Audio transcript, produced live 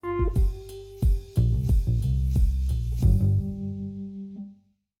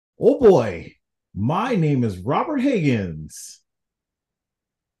Oh boy, my name is Robert Higgins.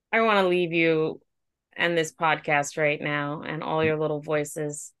 I want to leave you and this podcast right now and all your little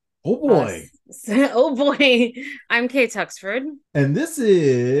voices. Oh boy. Oh boy, I'm Kate Tuxford. And this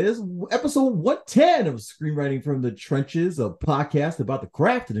is episode 110 of Screenwriting from the Trenches, a podcast about the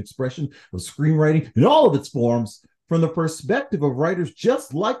craft and expression of screenwriting in all of its forms from the perspective of writers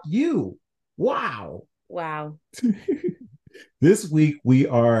just like you. Wow. Wow. This week, we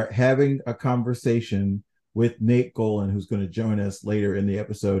are having a conversation with Nate Golan, who's going to join us later in the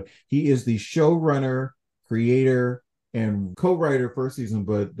episode. He is the showrunner, creator, and co-writer first season,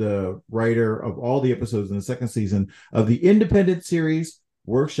 but the writer of all the episodes in the second season of the independent series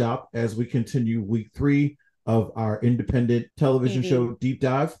Workshop as we continue week 3 of our independent television TV. show Deep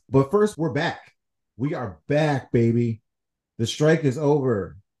Dive. But first, we're back. We are back, baby. The strike is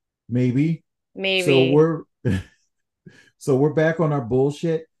over, maybe. So Maybe. we're so we're back on our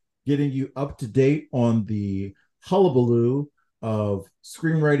bullshit, getting you up to date on the hullabaloo of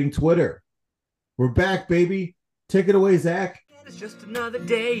screenwriting Twitter. We're back, baby. Take it away, Zach. It's just another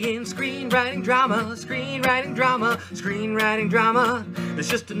day in screenwriting drama, screenwriting drama, screenwriting drama. It's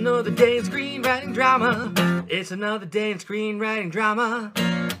just another day in screenwriting drama. It's another day in screenwriting drama.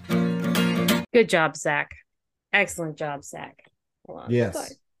 Good job, Zach. Excellent job, Zach. Hold on.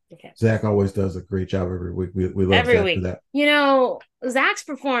 Yes. Okay. Zach always does a great job every week. We love Every Zach week. for that. Zach's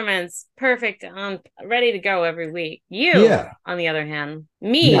performance, perfect, ready to go every week. Yeah. On the other hand,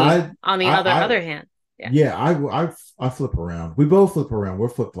 me, Yeah, on the other hand. Yeah, I flip around. We both flip around. We're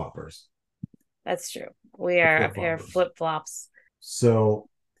flip floppers. That's true. We are a pair of flip flops. So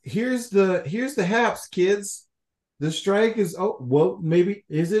here's the haps, kids. The strike is maybe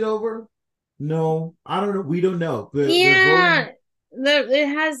is it over? No, I don't know. We don't know. It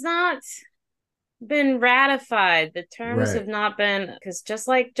has not been ratified. The terms have Right. not been, because just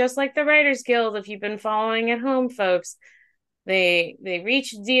like the Writers Guild, if you've been following at home, folks, they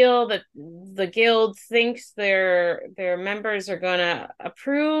reach a deal that the guild thinks their members are going to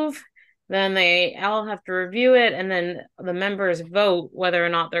approve. Then they all have to review it, and then the members vote whether or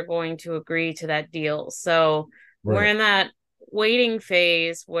not they're going to agree to that deal. So we're Right. in that waiting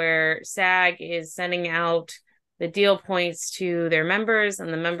phase where SAG is sending out the deal points to their members,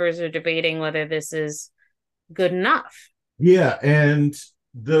 and the members are debating whether this is good enough. Yeah, and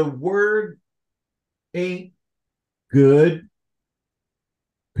the word ain't good.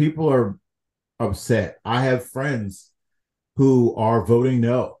 People are upset. I have friends who are voting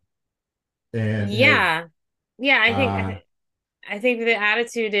no and have Yeah. Yeah, uh I think the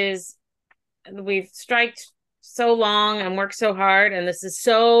attitude is we've striked so long and worked so hard, and this is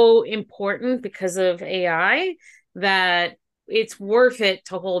so important because of AI that it's worth it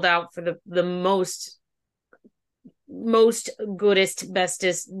to hold out for the most goodest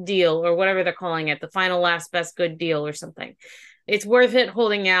bestest deal, or whatever they're calling it, the final last best good deal or something. It's worth it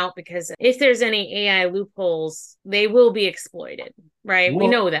holding out, because if there's any AI loopholes, they will be exploited, right? We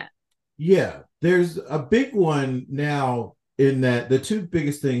well, know that. yeah, there's a big one now in that the two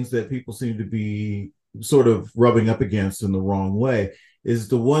biggest things that people seem to be sort of rubbing up against in the wrong way is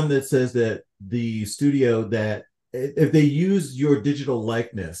the one that says that the studio that if they use your digital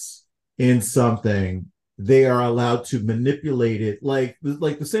likeness in something, they are allowed to manipulate it like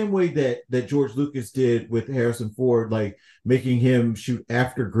the same way that George Lucas did with Harrison Ford, like making him shoot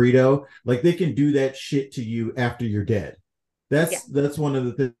after Greedo. Like they can do that shit to you after you're dead. Yeah. That's one of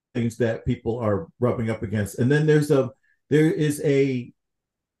the things that people are rubbing up against. And then there is a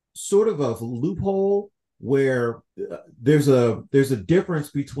sort of a loophole where there's a difference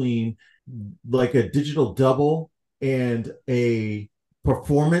between like a digital double and a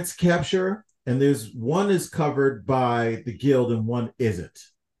performance capture, and there's one is covered by the guild and one isn't.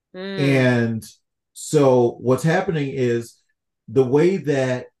 Mm. And so what's happening is the way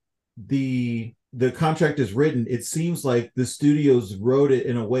that the contract is written, it seems like the studios wrote it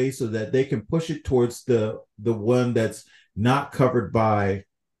in a way so that they can push it towards the one that's not covered by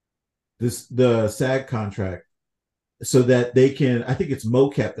the SAG contract, so that they can. I think it's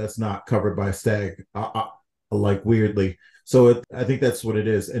mocap that's not covered by SAG, like weirdly. So I think that's what it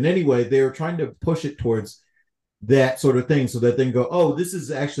is. And anyway, they're trying to push it towards that sort of thing so that they can go, oh, this is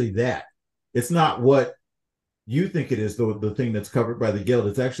actually that. It's not what you think it is the thing that's covered by the guild.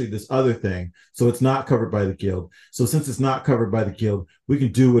 It's actually this other thing. So it's not covered by the guild. So since it's not covered by the guild, we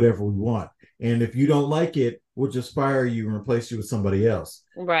can do whatever we want. And if you don't like it, we'll just fire you and replace you with somebody else.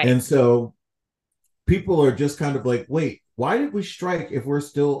 Right. And so people are just kind of like, wait, why did we strike if we're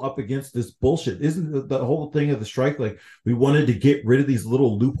still up against this bullshit? Isn't the whole thing of the strike like we wanted to get rid of these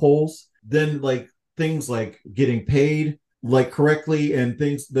little loopholes? Then like things like getting paid like correctly, and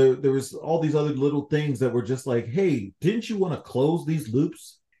things there was all these other little things that were just like, hey, didn't you want to close these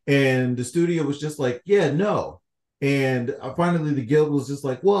loops? And the studio was just like, yeah, no. And finally the guild was just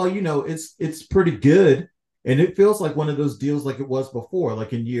like, well, it's pretty good. And it feels like one of those deals like it was before,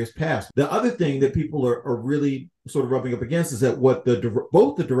 like in years past. The other thing that people are really sort of rubbing up against is that what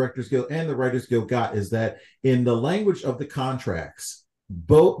both the Directors Guild and the Writers Guild got is that in the language of the contracts,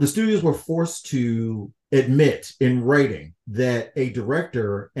 both the studios were forced to admit in writing that a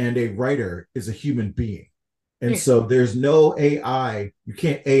director and a writer is a human being. And so there's no AI. You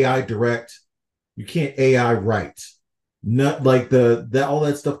can't AI direct. You can't AI write. Not like that all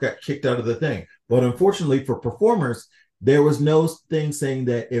that stuff got kicked out of the thing. But unfortunately for performers, there was no thing saying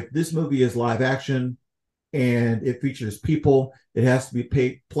that if this movie is live action and it features people, it has to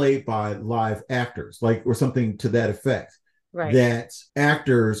be played by live actors, like, or something to that effect. Right. That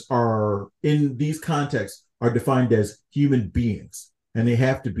actors are in these contexts are defined as human beings, and they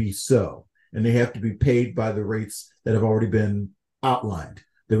have to be so, and they have to be paid by the rates that have already been outlined.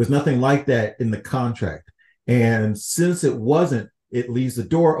 There was nothing like that in the contract. And since it wasn't, it leaves the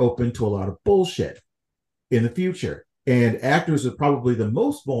door open to a lot of bullshit in the future. And actors are probably the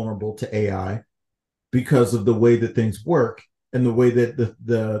most vulnerable to AI because of the way that things work and the way that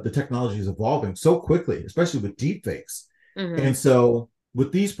the technology is evolving so quickly, especially with deepfakes. Mm-hmm. And so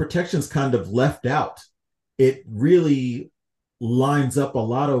with these protections kind of left out, it really lines up a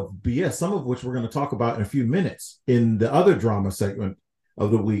lot of BS, some of which we're going to talk about in a few minutes in the other drama segment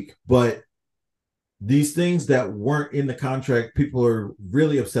of the week. But these things that weren't in the contract, people are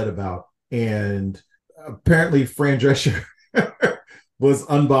really upset about. And apparently Fran Drescher was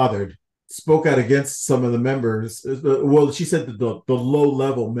unbothered, spoke out against some of the members. Well, she said that the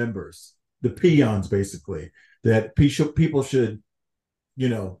low-level members, the peons, basically, that people should,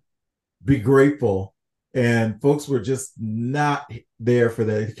 be grateful. And folks were just not there for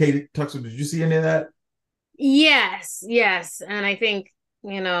that. Katie Tuxer, did you see any of that? Yes. And I think,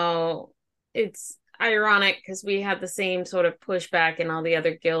 it's ironic because we had the same sort of pushback in all the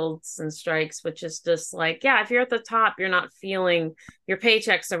other guilds and strikes, which is just like, yeah, if you're at the top, you're not feeling your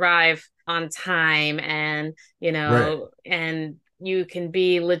paychecks arrive on time, and right. And you can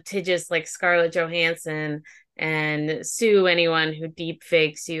be litigious like Scarlett Johansson and sue anyone who deep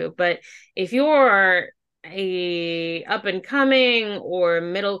fakes you. But if you're a up and coming or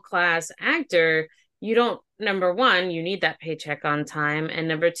middle class actor, you don't, number one, you need that paycheck on time. And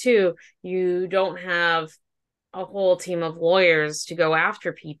number two, you don't have a whole team of lawyers to go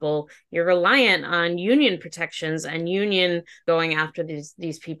after people. You're reliant on union protections and union going after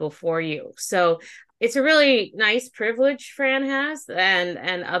these people for you. So it's a really nice privilege Fran has,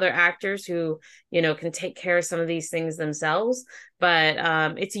 and other actors who, can take care of some of these things themselves.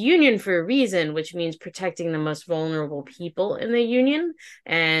 But it's a union for a reason, which means protecting the most vulnerable people in the union.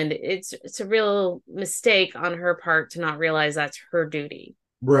 And it's a real mistake on her part to not realize that's her duty.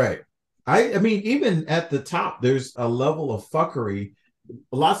 Right. I mean, even at the top, there's a level of fuckery.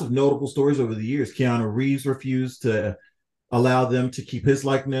 Lots of notable stories over the years. Keanu Reeves refused to allow them to keep his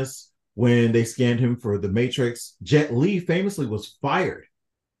likeness when they scanned him for The Matrix. Jet Li famously was fired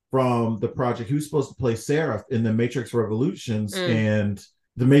from the project. He was supposed to play Seraph in The Matrix Revolutions and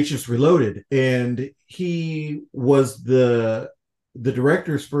The Matrix Reloaded. And he was the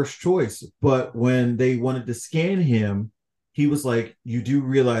director's first choice. But when they wanted to scan him, he was like, you do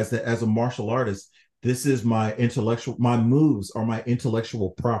realize that as a martial artist, this is my moves are my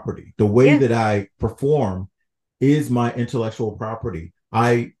intellectual property. The way that I perform is my intellectual property.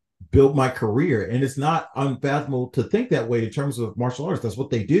 I built my career, and it's not unfathomable to think that way in terms of martial arts. That's what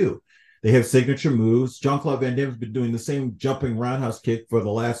they do. They have signature moves. Jean-Claude Van Damme's been doing the same jumping roundhouse kick for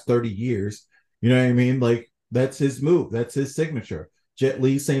the last 30 years. You know what I mean? Like, that's his move. That's his signature. Jet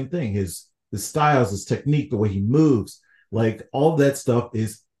Li, same thing. His styles, his technique, the way he moves, like all that stuff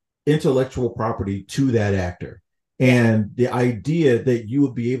is intellectual property to that actor. And the idea that you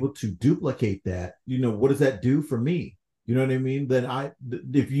would be able to duplicate that, what does that do for me? You know what I mean? That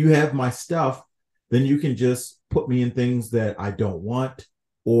if you have my stuff, then you can just put me in things that I don't want,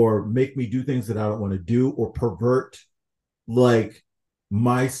 or make me do things that I don't want to do, or pervert like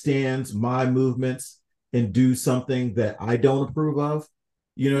my stands, my movements, and do something that I don't approve of.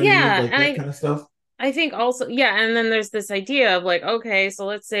 You know what I mean? Like that kind of stuff. I think also, and then there's this idea of like, okay, so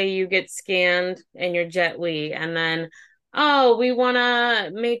let's say you get scanned and you're Jet Li, and then, oh, we want to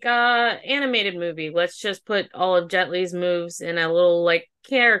make a animated movie. Let's just put all of Jet Li's moves in a little like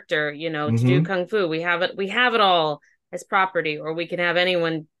character, to do Kung Fu. We have it all as property, or we can have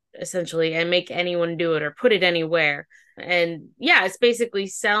anyone essentially and make anyone do it or put it anywhere. And yeah, it's basically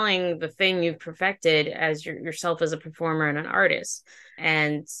selling the thing you've perfected as yourself as a performer and an artist.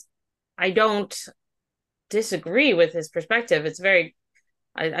 And I don't disagree with his perspective. It's very,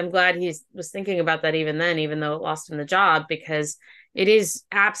 I'm glad he was thinking about that even then, even though it lost him the job, because it is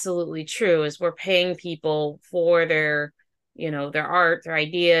absolutely true. Is we're paying people for their, their art, their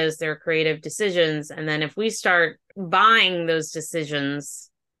ideas, their creative decisions. And then if we start buying those decisions,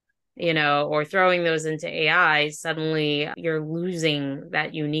 or throwing those into AI, suddenly you're losing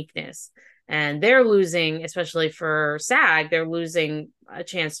that uniqueness. And they're losing, especially for SAG, they're losing a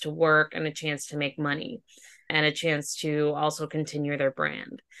chance to work and a chance to make money and a chance to also continue their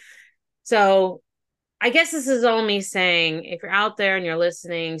brand. So I guess this is all me saying, if you're out there and you're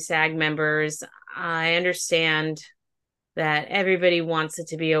listening, SAG members, I understand that everybody wants it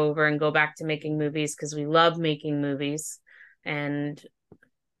to be over and go back to making movies because we love making movies. And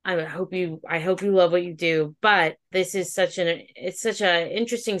I hope you love what you do, but this is such an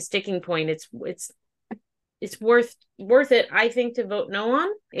interesting sticking point. It's worth it, I think, to vote no on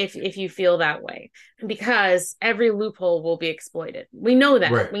if you feel that way, because every loophole will be exploited. We know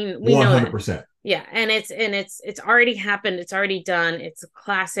that. Right. We 100%. know that. Yeah, and it's already happened. It's already done. It's a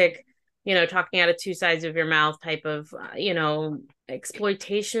classic, talking out of two sides of your mouth type of,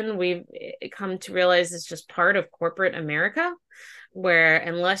 exploitation. We've come to realize it's just part of corporate America, where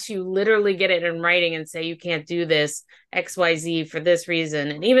unless you literally get it in writing and say you can't do this XYZ for this reason,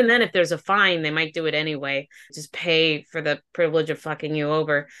 and even then if there's a fine, they might do it anyway, just pay for the privilege of fucking you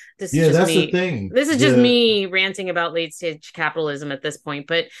over. This is just me. The thing. This is just me ranting about late stage capitalism at this point,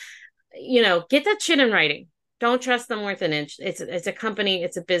 but get that shit in writing. Don't trust them worth an inch. It's a company,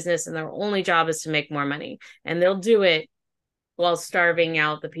 it's a business, and their only job is to make more money, and they'll do it while starving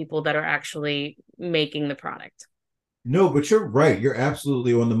out the people that are actually making the product. No, but you're right. You're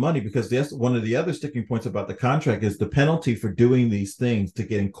absolutely on the money, because that's one of the other sticking points about the contract is the penalty for doing these things, to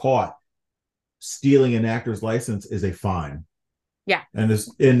getting caught stealing an actor's license, is a fine. Yeah. And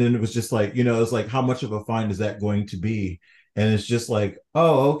then it was just like, it's like, how much of a fine is that going to be? And it's just like,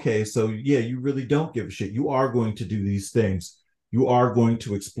 oh, okay. So yeah, you really don't give a shit. You are going to do these things. You are going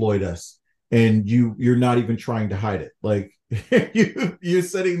to exploit us. And you're not even trying to hide it. Like you're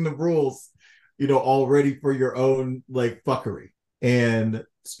setting the rules already for your own like fuckery. And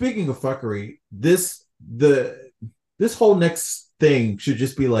speaking of fuckery, this whole next thing should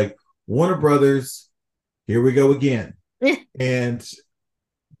just be like, Warner Brothers, here we go again. And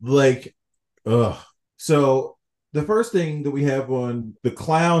like, so the first thing that we have on the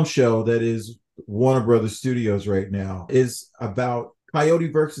clown show that is Warner Brothers Studios right now is about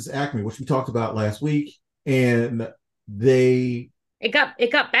Coyote versus Acme, which we talked about last week. And it got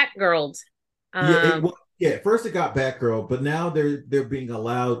Batgirled. First it got Batgirl, but now they're being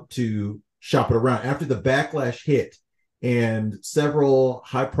allowed to shop it around after the backlash hit, and several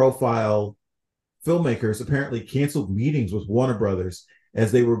high-profile filmmakers apparently canceled meetings with Warner Brothers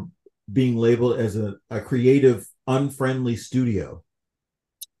as they were being labeled as a creative unfriendly studio.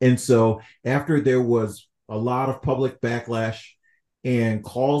 And so after there was a lot of public backlash and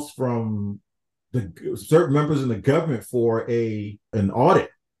calls from the certain members in the government for an audit.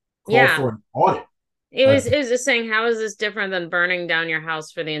 For an audit. It was just saying, how is this different than burning down your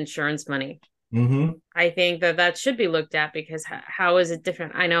house for the insurance money? Mm-hmm. I think that should be looked at, because how is it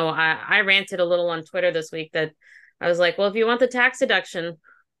different? I know I ranted a little on Twitter this week that I was like, well, if you want the tax deduction,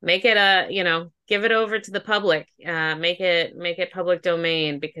 make it give it over to the public, make it public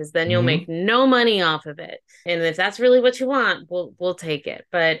domain, because then you'll make no money off of it. And if that's really what you want, we'll take it.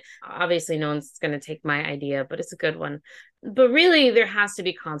 But obviously no one's going to take my idea, but it's a good one. But really there has to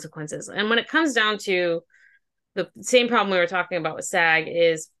be consequences. And when it comes down to the same problem we were talking about with SAG,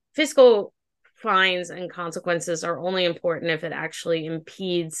 is fiscal fines and consequences are only important if it actually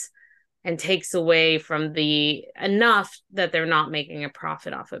impedes and takes away from the enough that they're not making a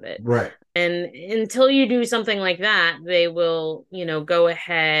profit off of it. Right. And until you do something like that, they will, go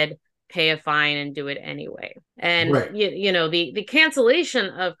ahead, pay a fine and do it anyway. And, right. The cancellation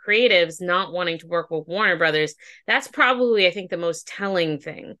of creatives not wanting to work with Warner Brothers, that's probably, I think, the most telling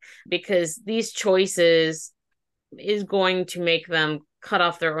thing, because these choices is going to make them cut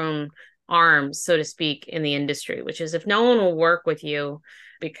off their own arms, so to speak, in the industry, which is if no one will work with you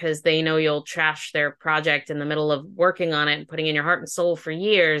because they know you'll trash their project in the middle of working on it and putting in your heart and soul for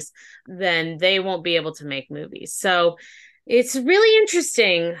years, then they won't be able to make movies. So it's really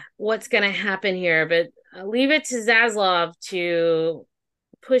interesting what's going to happen here, but leave it to Zaslav to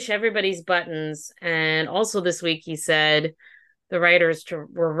push everybody's buttons. And also this week, he said the writers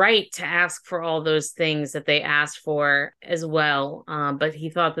were right to ask for all those things that they asked for as well. But he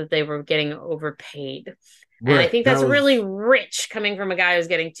thought that they were getting overpaid. And I Right. think that's really rich coming from a guy who's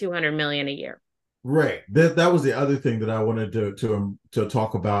getting 200 million a year. Right. That was the other thing that I wanted to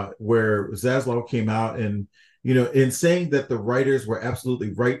talk about, where Zaslav came out and, in saying that the writers were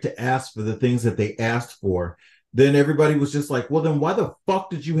absolutely right to ask for the things that they asked for. Then everybody was just like, well, then why the fuck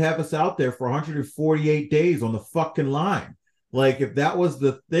did you have us out there for 148 days on the fucking line? Like, if that was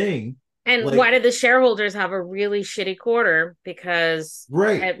the thing. And like, why did the shareholders have a really shitty quarter? Because,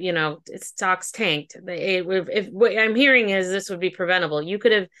 right, its stocks tanked. If what I'm hearing is this would be preventable. You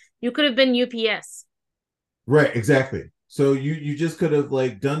could have been UPS. Right, exactly. So you just could have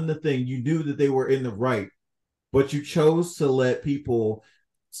like done the thing. You knew that they were in the right, but you chose to let people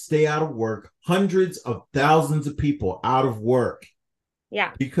stay out of work, hundreds of thousands of people out of work.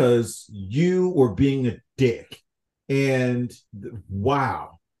 Yeah. Because you were being a dick. And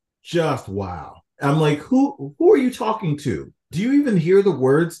wow. Just wow. I'm like, who are you talking to? Do you even hear the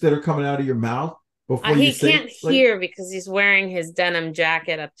words that are coming out of your mouth before you say? He can't hear because he's wearing his denim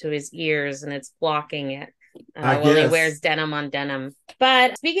jacket up to his ears and it's blocking it. While he wears denim on denim.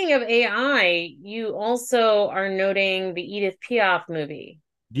 But speaking of AI, you also are noting the Edith Piaf movie.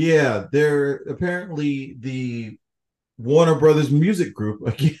 Yeah, they're apparently the Warner Brothers music group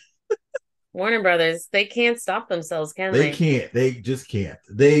again. Warner Brothers, they can't stop themselves, can they? They can't. They just can't.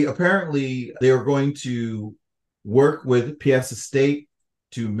 They are going to work with Piaf's estate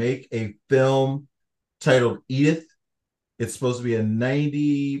to make a film titled Edith. It's supposed to be a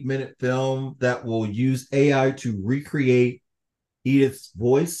 90-minute film that will use AI to recreate Edith's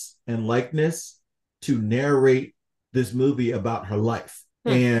voice and likeness to narrate this movie about her life.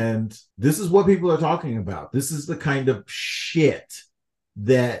 And this is what people are talking about. This is the kind of shit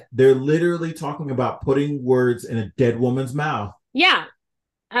that they're literally talking about, putting words in a dead woman's mouth. Yeah,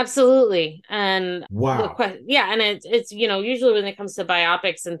 absolutely. And wow. And it's usually when it comes to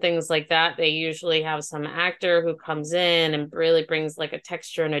biopics and things like that, they usually have some actor who comes in and really brings like a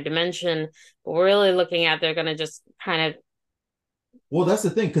texture and a dimension. But we're really looking at they're going to just kind of that's the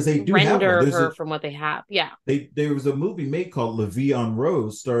thing, because they do render her from what they have. Yeah. There was a movie made called La Vie en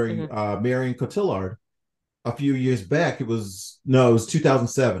Rose starring Marion Cotillard a few years back. It was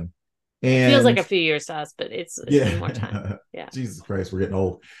 2007. And feels like a few years to us, but it's been more time. Yeah. Jesus Christ, we're getting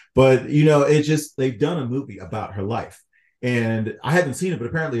old. But it just, they've done a movie about her life. And I haven't seen it, but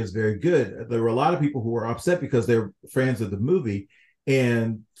apparently it's very good. There were a lot of people who were upset because they're fans of the movie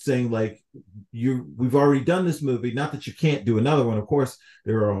and saying like, we've already done this movie. Not that you can't do another one. Of course,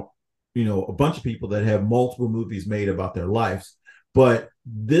 there are, a bunch of people that have multiple movies made about their lives, but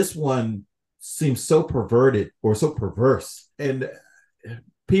this one seems so perverted or so perverse. And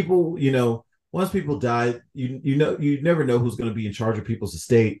people, once people die, you never know who's going to be in charge of people's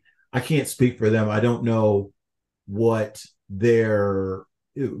estate. I can't speak for them. I don't know what their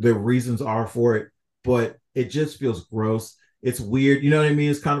reasons are for it, but it just feels gross. It's weird. You know what I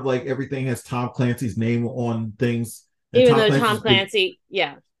mean? It's kind of like everything has Tom Clancy's name on things. Even though Tom Clancy,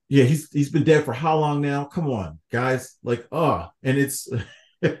 yeah, he's been dead for how long now? Come on, guys. Like, and it's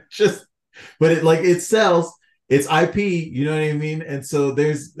just, but it sells. It's IP, you know what I mean? And so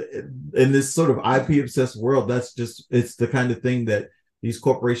there's, in this sort of IP obsessed world, it's the kind of thing that these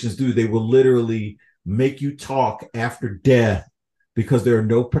corporations do. They will literally make you talk after death because there are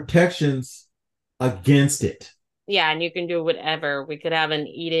no protections against it. Yeah, and you can do whatever. We could have an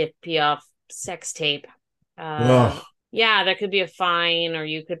Edith Piaf sex tape. Yeah, there could be a fine, or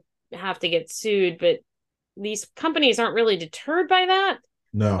you could have to get sued. But these companies aren't really deterred by that.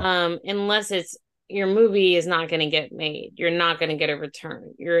 No. Unless your movie is not going to get made. You're not going to get a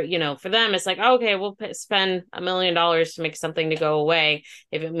return. For them, it's like, okay, we'll spend $1 million to make something to go away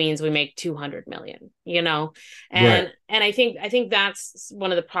if it means we make 200 million, And right. And I think that's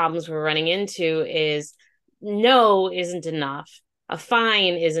one of the problems we're running into is no isn't enough. A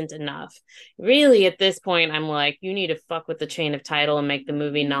fine isn't enough. Really, at this point, I'm like, you need to fuck with the chain of title and make the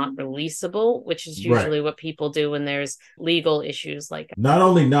movie not releasable, which is usually what people do when there's legal issues like that. Not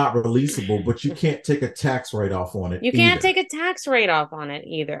only not releasable, but you can't take a tax write-off on it. You can't take a tax write-off on it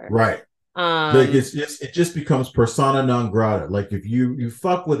either. Right. It just becomes persona non grata. Like if you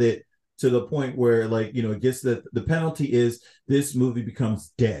fuck with it to the point where it gets the penalty is this movie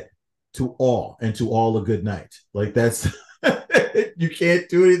becomes dead to all a good night. Like that's you can't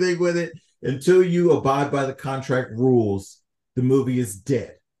do anything with it until you abide by the contract rules. The movie is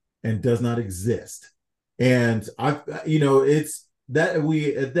dead and does not exist. And it's that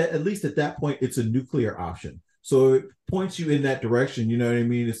at least at that point, it's a nuclear option. So it points you in that direction. You know what I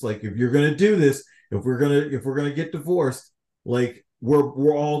mean? It's like, if you're going to do this, if we're going to get divorced, like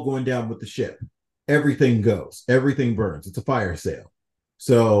we're all going down with the ship. Everything goes, everything burns. It's a fire sale.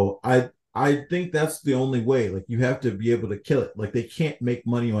 So I think that's the only way. Like you have to be able to kill it. Like they can't make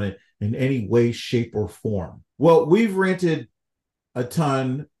money on it in any way, shape, or form. Well, we've ranted a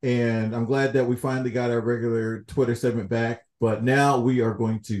ton, and I'm glad that we finally got our regular Twitter segment back. But now we are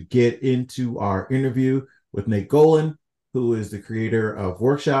going to get into our interview with Nate Golan, who is the creator of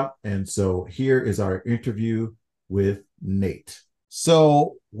Workshop. And so here is our interview with Nate.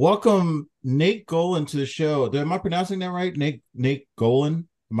 So welcome Nate Golan to the show. Am I pronouncing that right? Nate Golan?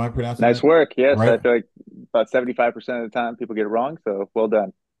 Am I pronouncing Nice that work. Yes, right? I feel like about 75% of the time people get it wrong. So well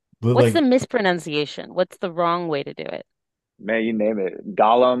done. But What's like, the mispronunciation? What's the wrong way to do it? Man, you name it.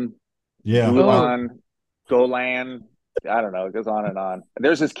 Gollum, yeah, Oh, Gulan, Golan. I don't know. It goes on and on.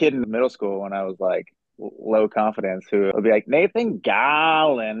 There's this kid in middle school when I was like low confidence who would be like, Nathan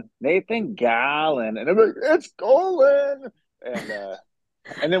Gallon. And I'm like, it's Golan.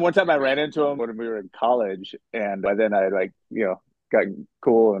 And then one time I ran into him when we were in college, and by then I like, got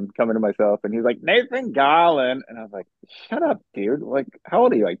cool and coming to myself, and he was like, Nathan Garland. And I was like, shut up, dude. Like, how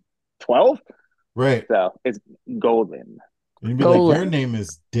old are you? Like 12? right. So it's golden. And you'd be like, your Golan. name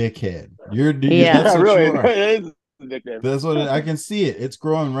is Dickhead. Yeah. That's Yeah, what you really. are. It is a nickname. That's what I can see it. It's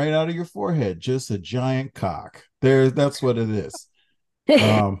growing right out of your forehead, just a giant cock. That's what it is.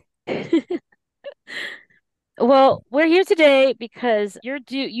 Well, we're here today because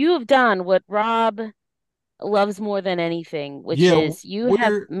you have done what Rob loves more than anything, which Yeah, is you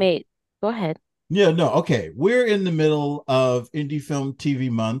have made. Go ahead. yeah, no, okay. We're in the middle of Indie Film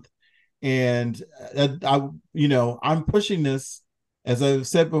TV Month, and I'm pushing this, as I've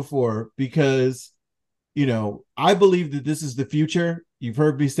said before, because I believe that this is the future. You've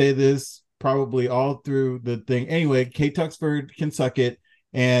heard me say this probably all through the thing. Anyway, Kate Tuxford can suck it,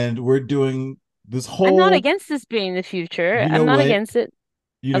 and we're doing this I'm not whole. against this being the future. You know I'm not what? against it.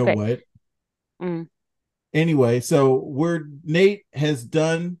 You know Okay. what? Mm. Anyway, so Nate has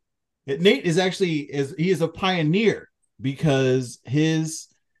done. Nate is he is a pioneer because his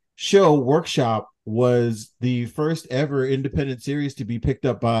show Workshop was the first ever independent series to be picked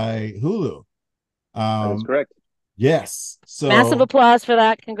up by Hulu. That is correct. Yes. Massive So applause for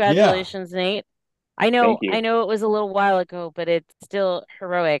that. yeah, Congratulations, Nate. Thank you. I know it was a little while ago, but it's still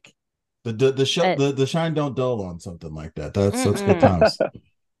heroic. the shine don't dull on something like that. That's good Mm-mm. times.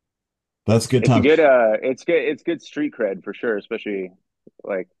 That's good It's a times. good it's good street cred for sure, especially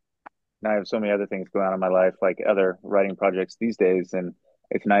like now I have so many other things going on in my life, like other writing projects these days, and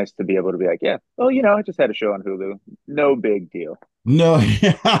it's nice to be able to be like, yeah, well, I just had a show on Hulu. No big deal. No,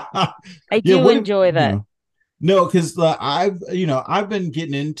 I yeah. do enjoy that. No, because I've been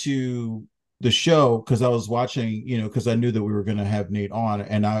getting into the show because I was watching, because I knew that we were going to have Nate on,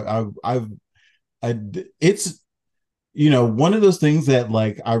 and it's one of those things that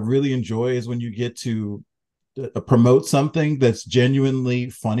like I really enjoy is when you get to promote something that's genuinely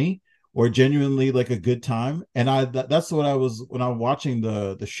funny or genuinely like a good time, and that's what I was when I'm watching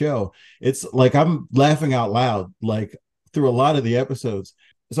the show. It's like I'm laughing out loud like through a lot of the episodes.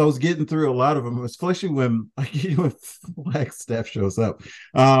 So I was getting through a lot of them, especially when Flagstaff shows up.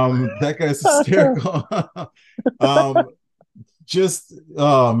 That guy's hysterical. Just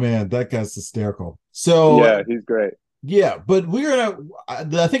oh man, that guy's hysterical. Yeah, So he's great. yeah, but we're gonna.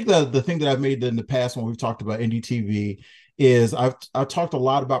 I think the thing that I've made in the past when we've talked about indie TV is I've talked a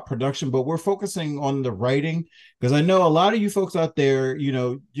lot about production, but we're focusing on the writing because I know a lot of you folks out there,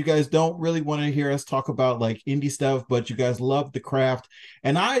 you guys don't really want to hear us talk about like indie stuff, but you guys love the craft,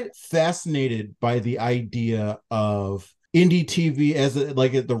 and I fascinated by the idea of indie TV as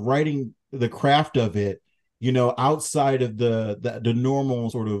like the writing, the craft of it, outside of the normal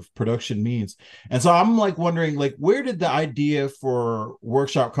sort of production means. And so I'm like wondering, like, where did the idea for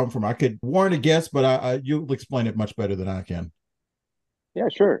Workshop come from? I could warn a guess, but you'll explain it much better than I can. Yeah,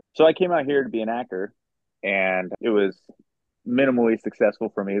 sure. So I came out here to be an actor, and it was minimally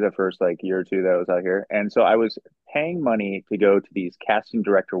successful for me the first like year or two that I was out here. And so I was paying money to go to these casting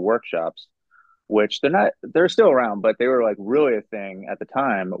director workshops, which they're still around, but they were like really a thing at the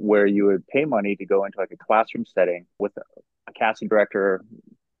time where you would pay money to go into like a classroom setting with a casting director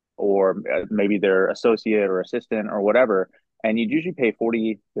or maybe their associate or assistant or whatever. And you'd usually pay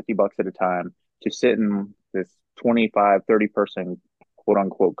 40, $50 at a time to sit in this 25, 30 person quote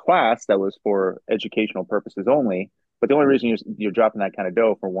unquote class that was for educational purposes only. But the only reason you're dropping that kind of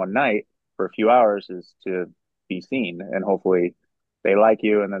dough for one night for a few hours is to be seen, and hopefully they like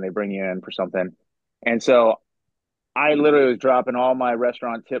you and then they bring you in for something. And so I literally was dropping all my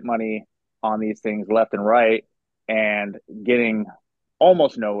restaurant tip money on these things left and right and getting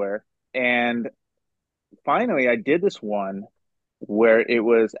almost nowhere. And finally, I did this one where it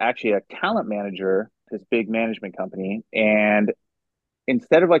was actually a talent manager, this big management company, and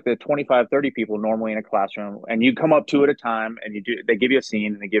instead of like the 25, 30 people normally in a classroom, and you come up two at a time and they give you a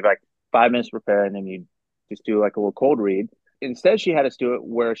scene and they give like 5 minutes to prepare, and then you just do like a little cold read. Instead, she had us do it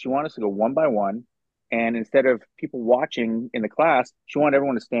where she wanted us to go one by one. And instead of people watching in the class, she wanted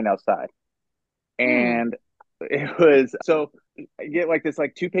everyone to stand outside. And it was so I get like this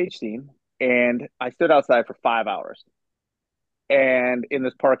like 2-page scene, and I stood outside for 5 hours and in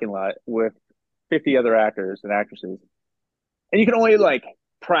this parking lot with 50 other actors and actresses. And you can only like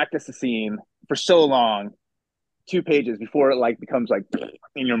practice the scene for so long, 2 pages before it like becomes like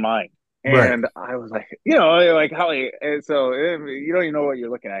in your mind. Right. And I was like, like how, and so you don't even know what you're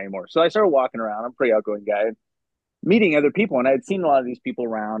looking at anymore. So I started walking around. I'm a pretty outgoing guy, meeting other people, and I had seen a lot of these people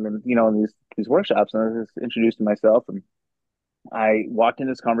around, and in these workshops, and I was just introducing myself, and I walked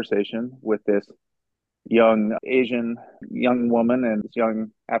into this conversation with this young Asian young woman and this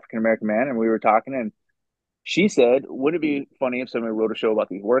young African American man, and we were talking, and she said, "Would it be funny if somebody wrote a show about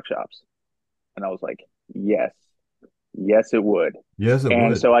these workshops?" And I was like, "Yes, yes, it would." Yes, it And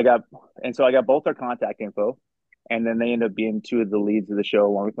would. so I got both their contact info, and then they ended up being two of the leads of the show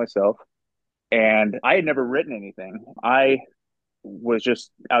along with myself. And I had never written anything. I was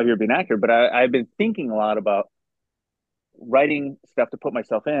just out here being accurate, but I've been thinking a lot about writing stuff to put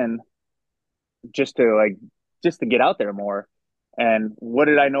myself in, just to get out there more. And what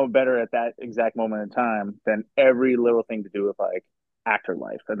did I know better at that exact moment in time than every little thing to do with like actor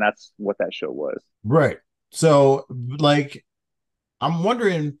life? And that's what that show was. Right. So, like, I'm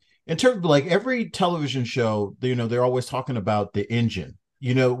wondering, in terms of like every television show, they're always talking about the engine.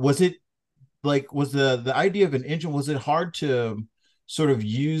 Was it like, was the idea of an engine, was it hard to sort of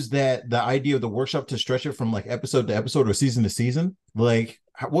use the idea of the workshop to stretch it from like episode to episode or season to season? Like,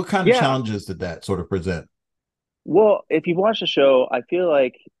 what kind of Yeah. challenges did that sort of present? Well, if you've watched the show, I feel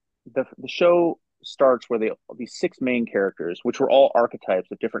like the show starts where these six main characters, which were all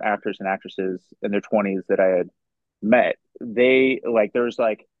archetypes of different actors and actresses in their 20s that I had met. They like there's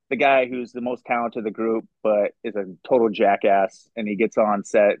like the guy who's the most talented of the group, but is a total jackass, and he gets on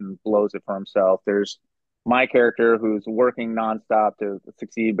set and blows it for himself. There's my character who's working nonstop to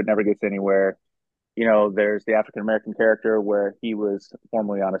succeed but never gets anywhere. There's the African American character where he was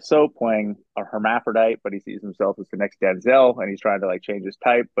formerly on a soap playing a hermaphrodite, but he sees himself as the next Denzel, and he's trying to like change his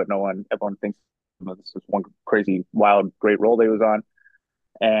type, but everyone thinks this was one crazy, wild, great role they was on.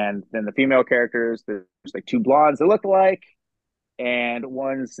 And then the female characters, there's like two blondes that look alike, and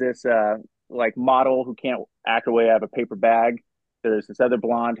one's this like model who can't act her way out of a paper bag. There's this other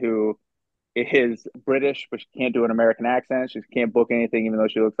blonde who is British, but she can't do an American accent. She can't book anything, even though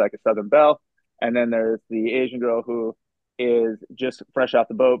she looks like a Southern belle. And then there's the Asian girl who is just fresh off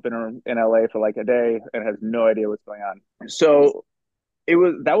the boat, been in LA for like a day, and has no idea what's going on. So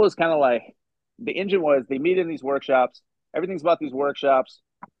that was kind of like the engine was they meet in these workshops. Everything's about these workshops,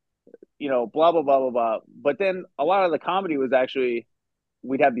 blah, blah, blah, blah, blah. But then a lot of the comedy was actually,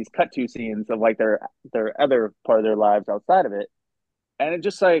 we'd have these cut to scenes of like their other part of their lives outside of it. And it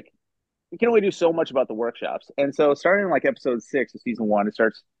just like, you can only do so much about the workshops. And so starting like episode 6 of season 1, it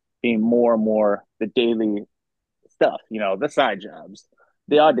starts being more and more the daily stuff, the side jobs,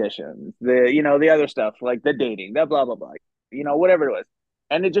 the auditions, the other stuff, like the dating, the blah, blah, blah, whatever it was.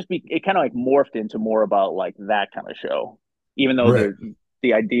 And it kind of like morphed into more about like that kind of show, even though Right.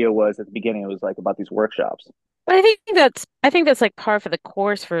 the idea was at the beginning, it was like about these workshops. But I think that's like par for the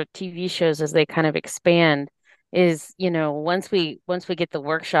course for TV shows as they kind of expand is, once we get the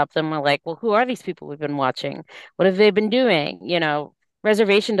workshop, then we're like, well, who are these people we've been watching? What have they been doing?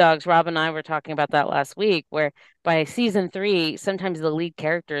 Reservation Dogs, Rob and I were talking about that last week, where by season 3, sometimes the lead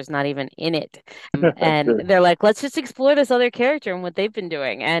character is not even in it. And Sure. they're like, let's just explore this other character and what they've been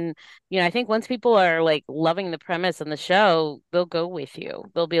doing. And, I think once people are like loving the premise and the show, they'll go with you.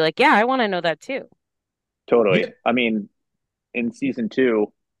 They'll be like, yeah, I want to know that too. Totally. Yeah. I mean, in season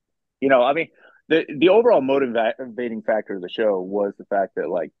 2, I mean, the overall motivating factor of the show was the fact that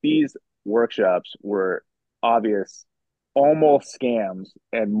like these workshops were obvious, almost scams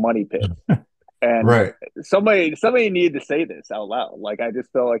and money pits. And Right. somebody needed to say this out loud. Like I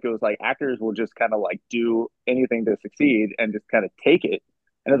just felt like it was like actors will just kind of like do anything to succeed and just kind of take it.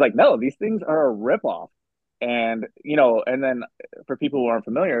 And it's like, no, these things are a ripoff. And and then for people who aren't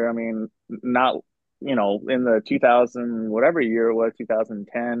familiar, I mean, not in the 2000 whatever year it was,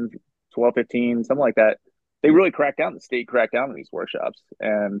 2010, 12, 15, something like that, they really cracked down. The state cracked down on these workshops,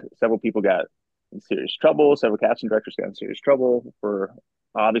 and several people got in serious trouble. Several casting directors got in serious trouble for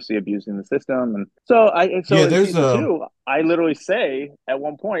obviously abusing the system. And so Yeah, in there's season 2, I literally say at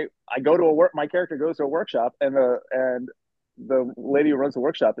one point, I go to my character goes to a workshop, and the lady who runs the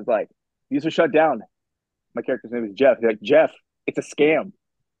workshop is like, these are shut down. My character's name is Jeff. Like, Jeff, it's a scam,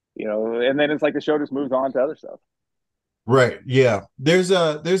 and then it's like the show just moves on to other stuff. Right. Yeah. There's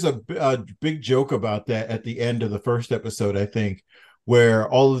a big joke about that at the end of the first episode, I think, where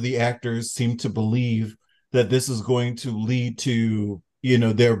all of the actors seem to believe that this is going to lead to,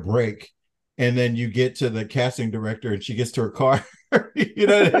 their break. And then you get to the casting director and she gets to her car. You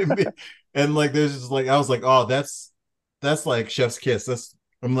know what I mean? And like there's just like I was like, oh, that's like chef's kiss.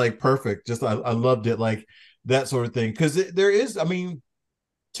 I'm like perfect. Just I loved it, like that sort of thing. Because there is, I mean,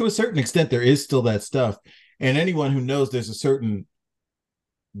 to a certain extent, there is still that stuff. And anyone who knows there's a certain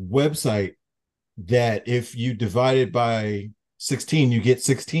website that if you divide it by 16, you get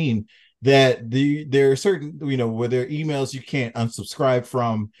 16, that there are certain, where there are emails you can't unsubscribe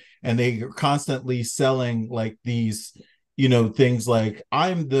from, and they are constantly selling like these, things like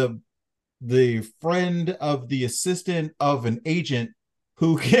I'm the friend of the assistant of an agent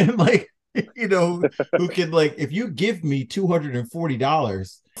who can like, who can like, if you give me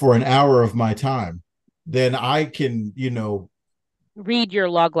 $240 for an hour of my time, then I can, read your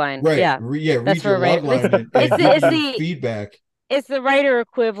log line. right, Yeah, read your log line and give you feedback. It's the writer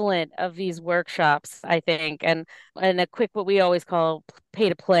equivalent of these workshops, I think, and a quick what we always call pay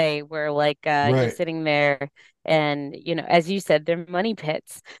to play, where like you're Right. sitting there and as you said, they're money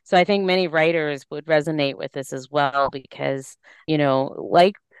pits. So I think many writers would resonate with this as well because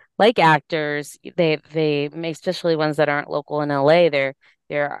like actors, they especially ones that aren't local in LA, they're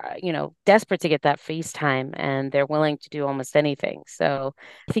desperate to get that face time and they're willing to do almost anything. So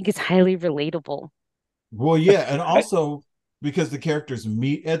I think it's highly relatable. Well, yeah, and also because the characters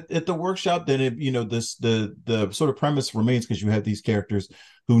meet at the workshop, then the sort of premise remains because you have these characters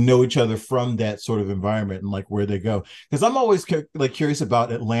who know each other from that sort of environment and like where they go. Because I'm always like curious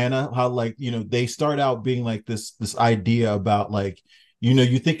about Atlanta, how like they start out being like this idea about like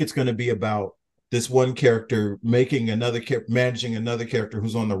you think it's going to be about this one character making another managing another character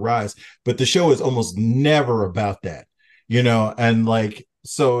who's on the rise, but the show is almost never about that, and like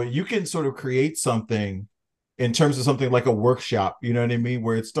so you can sort of create something in terms of something like a workshop, you know what I mean,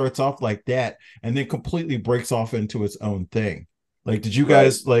 where it starts off like that and then completely breaks off into its own thing. Like, did you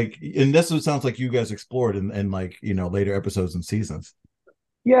guys like? And this sounds like you guys explored in like later episodes and seasons.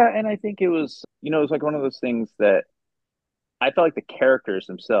 Yeah, and I think it was like one of those things that I felt like the characters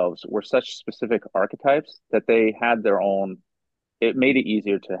themselves were such specific archetypes that they had their own. It made it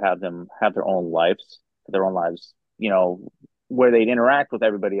easier to have them have their own lives, where they'd interact with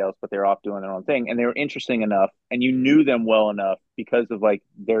everybody else, but they're off doing their own thing. And they were interesting enough and you knew them well enough because of like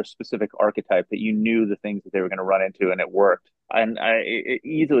their specific archetype that you knew the things that they were going to run into and it worked. And it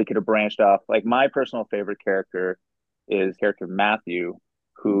easily could have branched off. Like my personal favorite character is character Matthew,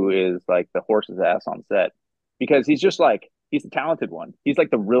 who is like the horse's ass on set because he's just like, he's the talented one. He's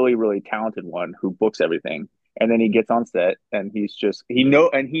like the really, really talented one who books everything. And then he gets on set and he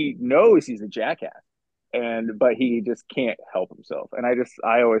knows he's a jackass but he just can't help himself. And I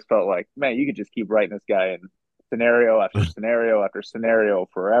always felt like, man, you could just keep writing this guy in scenario after scenario after scenario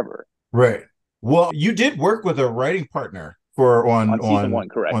forever. Right. Well, you did work with a writing partner for on season one,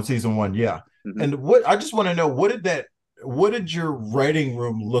 correct? On season one, yeah. Mm-hmm. And what I just want to know, what did your writing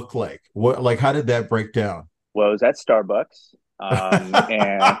room look like? How did that break down? Well, it was at Starbucks.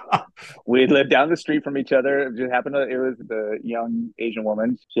 And we lived down the street from each other. It was the young Asian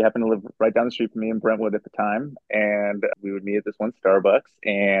woman. She happened to live right down the street from me in Brentwood at the time. And we would meet at this one Starbucks.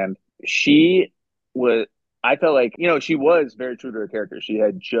 And I felt like, she was very true to her character. She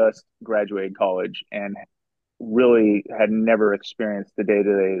had just graduated college and really had never experienced the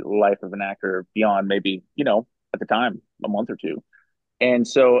day-to-day life of an actor beyond maybe, at the time, a month or two. And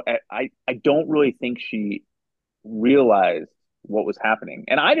so I don't really think she realized what was happening.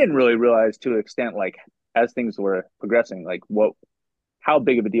 And I didn't really realize to an extent, like as things were progressing, like how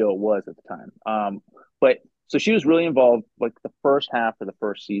big of a deal it was at the time. But so she was really involved like the first half of the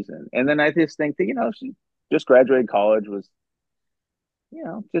first season. And then I just think that, she just graduated college, was,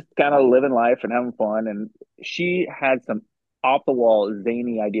 just kind of living life and having fun. And she had some off the wall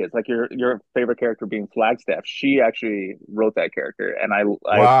zany ideas, like your favorite character being Flagstaff. She actually wrote that character. And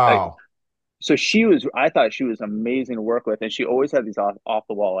wow. So I thought she was amazing to work with, and she always had these off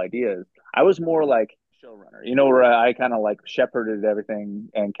the wall ideas. I was more like showrunner, where I kind of like shepherded everything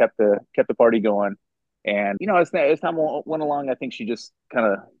and kept the party going. And as time went along, I think she just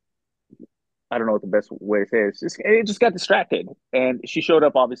kind of, I don't know what the best way to say it is. It just got distracted, and she showed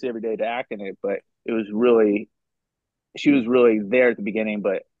up obviously every day to act in it, but she was really there at the beginning.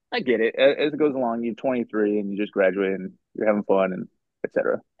 But I get it. As it goes along, you're 23 and you just graduate and you're having fun and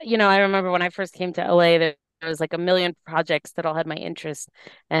etc. I remember when I first came to LA, was like a million projects that all had my interest,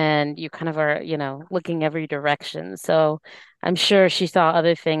 and you kind of are, looking every direction. So I'm sure she saw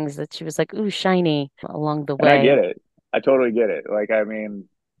other things that she was like, ooh, shiny along the And I get way. it. I totally get it. Like, I mean,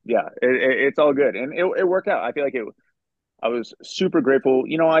 yeah, it's all good, and it worked out. I feel like it. I was super grateful.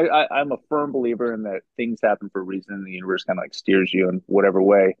 I'm a firm believer in that things happen for a reason, and the universe kind of like steers you in whatever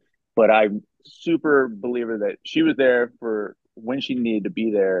way. But I'm super believer that she was there for when she needed to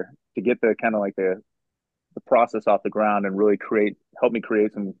be there to get the kind of like the process off the ground and really help me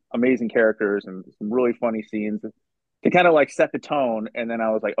create some amazing characters and some really funny scenes to kind of like set the tone. And then I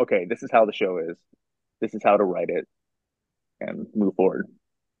was like, okay, this is how the show is. This is how to write it and move forward.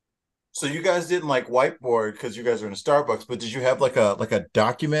 So you guys didn't like whiteboard because you guys are in a Starbucks, but did you have like a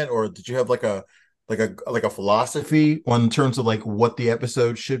document, or did you have like a philosophy on terms of like what the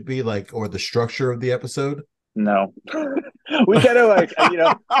episode should be like, or the structure of the episode? No, we kind of like,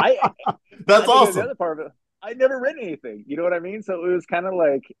 That's I think the awesome. other part of it, I'd never written anything. You know what I mean? So it was kind of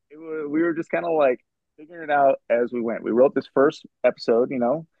like we were just kind of like figuring it out as we went. We wrote this first episode, and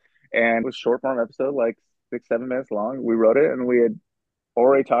it was a short form episode, like 6-7 minutes long. We wrote it, and we had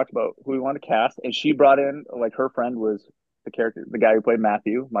already talked about who we wanted to cast, and she brought in, like, her friend was the guy who played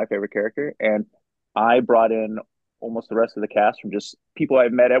Matthew, my favorite character, and I brought in almost the rest of the cast from just people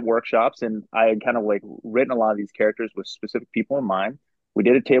I've met at workshops, and I had kind of like written a lot of these characters with specific people in mind. We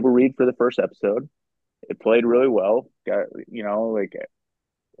did a table read for the first episode. It played really well. Got, like,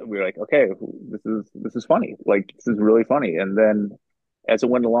 we were like, okay, this is funny. Like, this is really funny. And then as it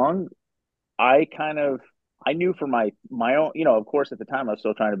went along, I knew for my own, of course at the time I was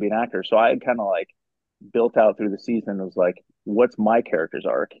still trying to be an actor. So I had kind of like built out through the season was like, what's my character's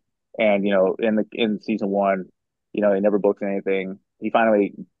arc? And in season one, he never books anything. He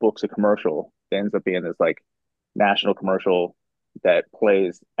finally books a commercial. It ends up being this like national commercial that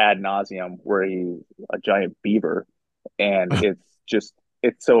plays ad nauseum where he's a giant beaver, and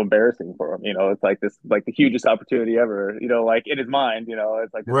it's so embarrassing for him. It's like this, like the hugest opportunity ever, like in his mind,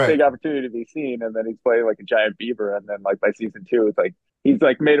 it's like this Right. big opportunity to be seen. And then he's playing like a giant beaver. And then like by season two, it's like, he's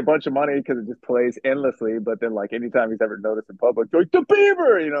like made a bunch of money because it just plays endlessly. But then like anytime he's ever noticed in public, like the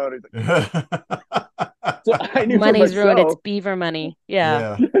beaver, and he's like, so I knew for Money's ruined. It's myself, beaver money.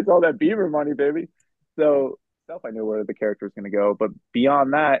 Yeah. Yeah. it's all that beaver money, baby. So I knew where the character was going to go. But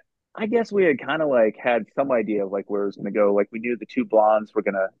beyond that, I guess we had kind of like had some idea of like where it was going to go. Like we knew the two blondes were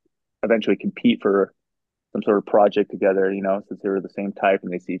going to eventually compete for some sort of project together, since they were the same type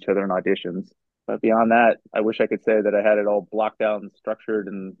and they see each other in auditions. But beyond that, I wish I could say that I had it all blocked out and structured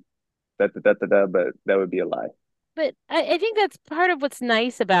and but that would be a lie. But I think that's part of what's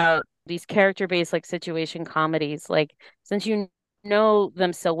nice about these character-based like situation comedies. Like, since you know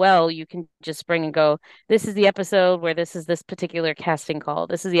them so well, you can just spring and go, this is the episode where this is this particular casting call.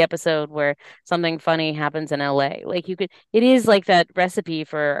 This is the episode where something funny happens in LA. Like, it is like that recipe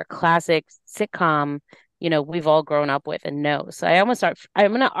for a classic sitcom, we've all grown up with and know. So I'm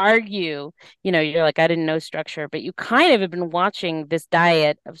going to argue, you're like, I didn't know structure, but you kind of have been watching this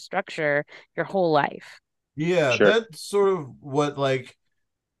diet of structure your whole life. Yeah, Sure. that's sort of what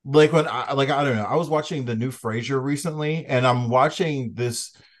when I don't know. I was watching the new Frasier recently, and I'm watching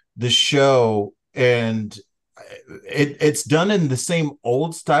this show, and it's done in the same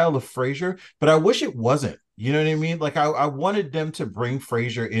old style of Frasier, but I wish it wasn't. You know what I mean? Like I wanted them to bring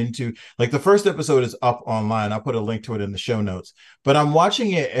Frasier into, like, the first episode is up online. I'll put a link to it in the show notes. But I'm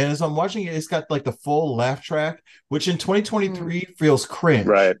watching it, and as I'm watching it, it's got like the full laugh track, which in 2023 feels cringe.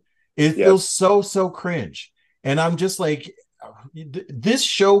 Right. It Yep. feels so cringe. And I'm just like, this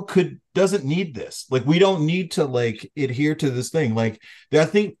show doesn't need this. Like, we don't need to like adhere to this thing. Like, I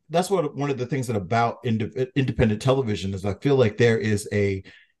think that's what one of the things that about independent television is. I feel like there is a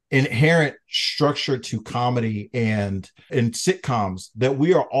inherent structure to comedy and sitcoms that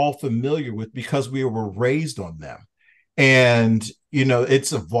we are all familiar with because we were raised on them. And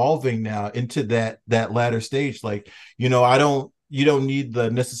it's evolving now into that latter stage. Like, you don't need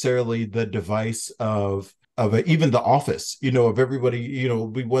necessarily the device of even The Office, of everybody.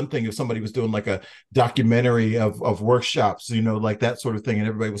 It'd be one thing if somebody was doing like a documentary of workshops, like that sort of thing, and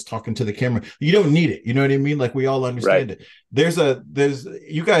everybody was talking to the camera. You don't need it. You know what I mean? Like, we all understand Right. it. There's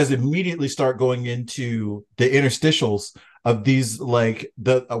you guys immediately start going into the interstitials of these, like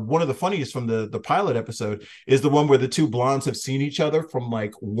the one of the funniest from the pilot episode is the one where the two blondes have seen each other from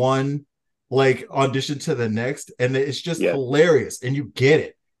like one like audition to the next, and it's just hilarious, and you get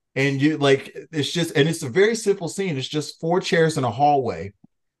it. And you like, it's a very simple scene. It's just 4 chairs in a hallway,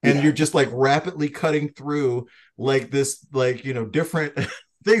 and you're just like rapidly cutting through like this, like, different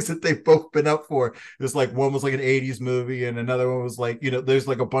things that they've both been up for. It's like one was like an 80s movie and another one was like, there's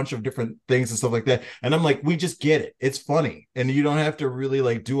like a bunch of different things and stuff like that. And I'm like, we just get it. It's funny. And you don't have to really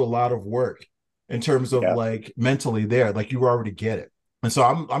like do a lot of work in terms of like mentally there. Like you already get it. And so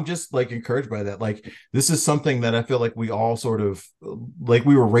I'm just like encouraged by that. Like this is something that I feel like we all sort of like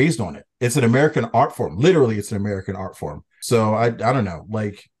we were raised on it. It's an American art form. Literally, it's an American art form. So I don't know.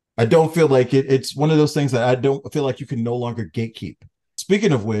 Like I don't feel like it's one of those things that I don't feel like you can no longer gatekeep.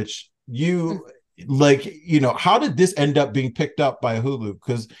 Speaking of which, you like, how did this end up being picked up by Hulu?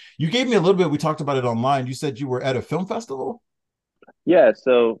 Because you gave me a little bit, we talked about it online. You said you were at a film festival? Yeah,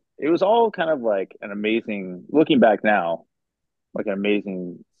 so it was all kind of like an amazing, looking back now, like an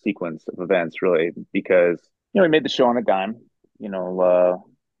amazing sequence of events, really, because we made the show on a dime.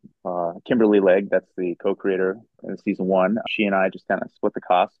 Kimberly Legg, that's the co-creator in season one. She and I just kind of split the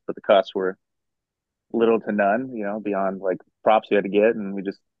costs, but the costs were little to none, beyond like props you had to get, and we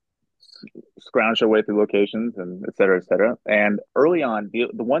just scrounged our way through locations and et cetera, et cetera. And early on, the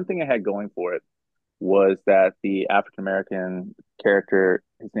one thing I had going for it was that the African American character,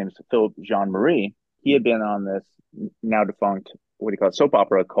 his name is Philip Jean Marie, he had been on this now defunct, what do you call it, soap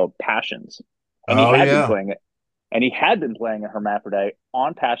opera called Passions. And he had been playing it. And he had been playing a hermaphrodite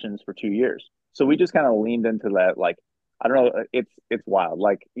on Passions for 2 years. So we just kind of leaned into that. Like, I don't know, it's wild.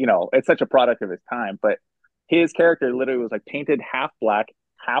 Like, it's such a product of his time, but his character literally was like painted half black,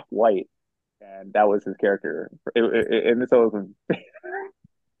 half white. And that was his character. And so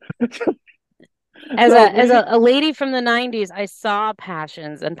it was As a lady from the 90s, I saw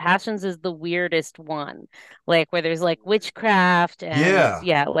Passions, and Passions is the weirdest one. Like where there's like witchcraft and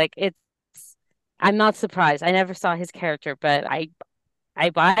like I'm not surprised. I never saw his character, but I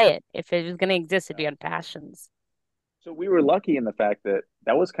buy it. If it was going to exist, it'd be on Passions. So we were lucky in the fact that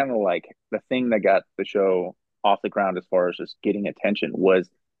that was kind of like the thing that got the show off the ground as far as just getting attention was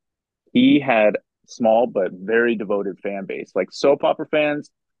he had small but very devoted fan base. Like soap opera fans,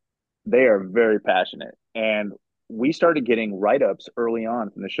 they are very passionate. And we started getting write-ups early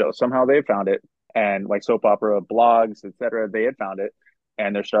on from the show. Somehow they found it, and like soap opera blogs, etc., they had found it,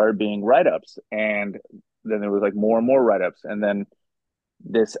 and there started being write-ups. And then there was like more and more write-ups. And then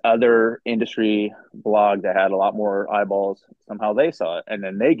this other industry blog that had a lot more eyeballs, somehow they saw it, and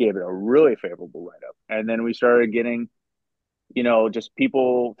then they gave it a really favorable write-up. And then we started getting just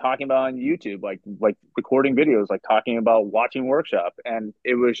people talking about on YouTube, like recording videos, like talking about watching workshop. And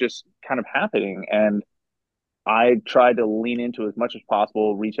it was just kind of happening. And I tried to lean into as much as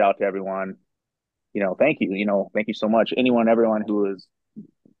possible, reach out to everyone, thank you so much. Everyone who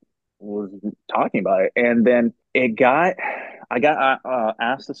was talking about it. And then I got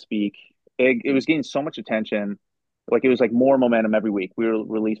asked to speak. It was getting so much attention. Like it was like more momentum every week. We were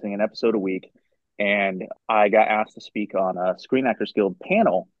releasing an episode a week. And I got asked to speak on a Screen Actors Guild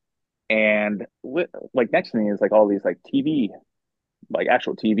panel. And like next to me is like all these like TV, like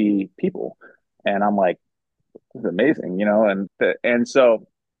actual TV people. And I'm like, this is amazing, and so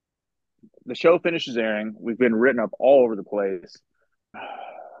the show finishes airing. We've been written up all over the place.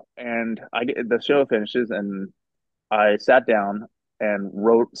 And the show finishes and I sat down and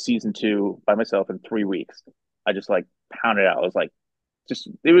wrote season 2 by myself in 3 weeks. I just like pounded out. I was like,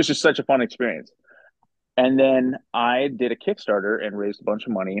 it was just such a fun experience. And then I did a Kickstarter and raised a bunch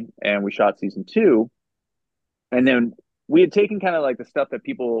of money, and we shot season 2. And then we had taken kind of like the stuff that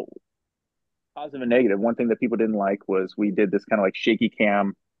people, positive and negative. One thing that people didn't like was we did this kind of like shaky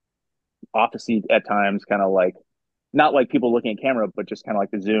cam, off the seat at times, kind of like, not like people looking at camera, but just kind of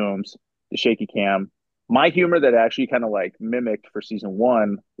like the zooms, the shaky cam. My humor that actually kind of like mimicked for season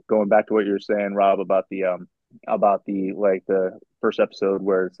 1, going back to what you were saying, Rob, about the like the first episode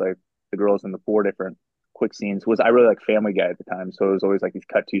where it's like the girls in the 4 different quick scenes, was I really like Family Guy at the time. So it was always like these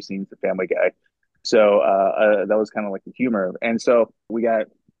cut 2 scenes of Family Guy. So that was kind of like the humor. And so we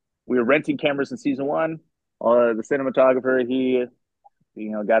were renting cameras in season 1. The cinematographer, he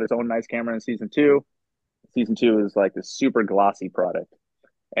got his own nice camera in season 2. Season 2 is like this super glossy product.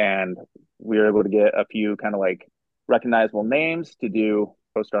 And we were able to get a few kind of like recognizable names to do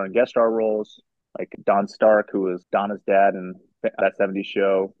co-star and guest star roles, like Don Stark, who was Donna's dad in That 70s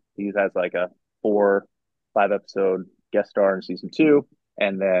Show. He has like a 4-5 episode guest star in season 2.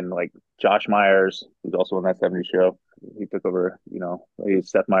 And then like Josh Myers, who's also in That 70s Show. He took over, he's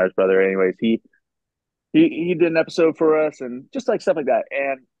Seth Meyers' brother. Anyways, he did an episode for us and just like stuff like that.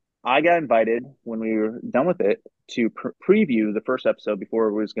 And I got invited when we were done with it to preview the first episode before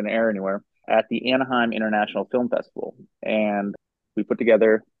it was going to air anywhere at the Anaheim International Film Festival. And we put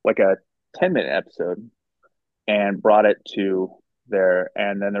together like a 10-minute episode and brought it to there.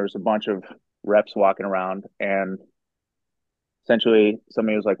 And then there was a bunch of reps walking around, and essentially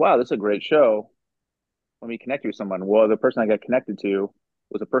somebody was like, wow, this is a great show. Let me connect you with someone. Well, the person I got connected to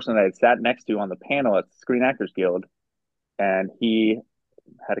was a person that I had sat next to on the panel at the Screen Actors Guild, and he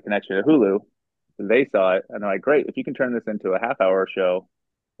had a connection to Hulu. They saw it, and they're like, great, if you can turn this into a half-hour show,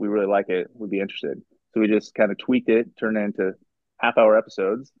 we really like it, we'd be interested. So we just kind of tweaked it, turned it into half-hour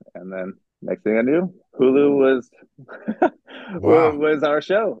episodes, and then next thing I knew, Hulu was Wow. was our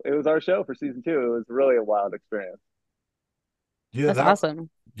show. It was our show for season 2. It was really a wild experience. Yeah, That's awesome.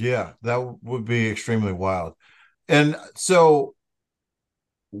 Yeah, that would be extremely wild. And so,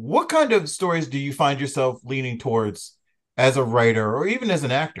 what kind of stories do you find yourself leaning towards as a writer or even as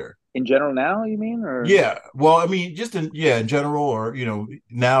an actor? In general now, you mean? Or Yeah. Well, I mean, just in general, or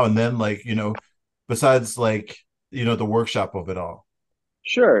now and then, like, besides, like, the workshop of it all.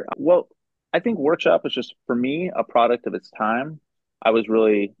 Sure. Well, I think workshop was just for me a product of its time. I was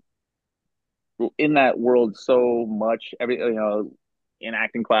really in that world so much, in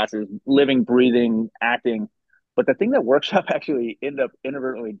acting classes, living, breathing, acting. But the thing that workshop actually ended up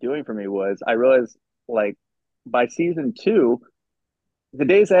inadvertently doing for me was I realized, like, by season 2, the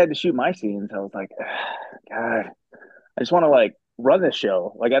days I had to shoot my scenes, I was like, God, I just want to like run this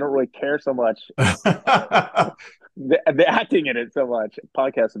show. Like, I don't really care so much the acting in it so much.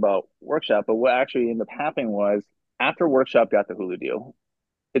 Podcast about workshop, but what actually ended up happening was after workshop got the Hulu deal,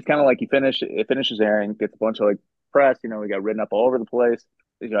 it's kind of like it finishes airing, gets a bunch of like press, we got written up all over the place.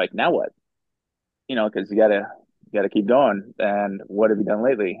 You're like, now what? Because you gotta keep going. And what have you done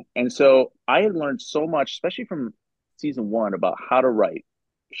lately? And so I had learned so much, especially from season 1, about how to write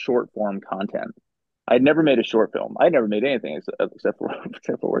short form content. I'd never made a short film. I'd never made anything except for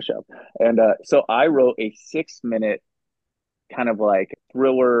workshop. And so I wrote a 6-minute kind of like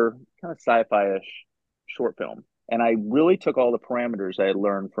thriller, kind of sci-fi-ish short film. And I really took all the parameters I had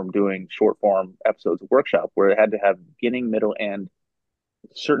learned from doing short form episodes of workshop, where it had to have beginning, middle, end,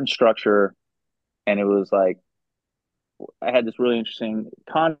 certain structure. And it was like, I had this really interesting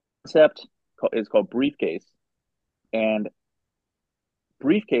concept. It's called Briefcase. And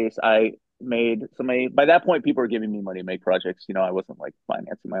Briefcase, I made somebody, by that point, people were giving me money to make projects. I wasn't like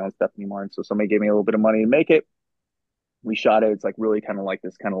financing my own stuff anymore. And so somebody gave me a little bit of money to make it. We shot it. It's like really kind of like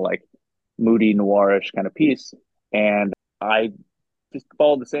this kind of like moody noirish kind of piece. And I just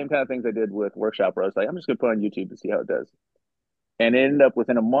followed the same kind of things I did with workshop, where I was like, I'm just going to put it on YouTube to see how it does. And it ended up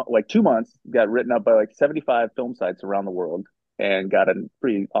within a month, like 2 months, got written up by like 75 film sites around the world and got a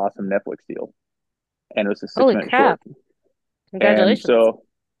pretty awesome Netflix deal. And it was a 6-minute short. Congratulations. And so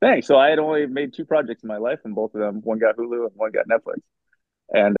thanks. So I had only made 2 projects in my life, and both of them, one got Hulu and one got Netflix.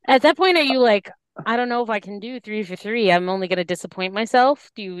 And at that point, are you like, I don't know if I can do 3 for 3. I'm only going to disappoint myself.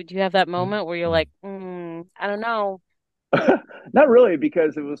 Do you have that moment where you're like, I don't know? Not really,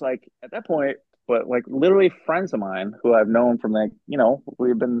 because it was like at that point, but like literally friends of mine who I've known from like,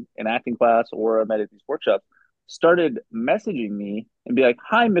 we've been in acting class or I met at these workshops, started messaging me and be like,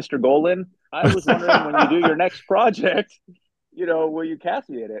 hi, Mr. Golan. I was wondering when you do your next project, will you cast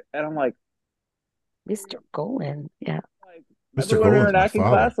me in it? And I'm like, Mr. Golan. Yeah. Like, Mr. Golan, we were in my acting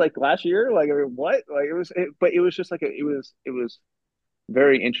father. class like last year. Like, I mean, what? Like but it was just like it was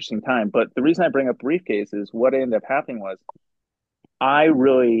very interesting time. But the reason I bring up Briefcase is what ended up happening was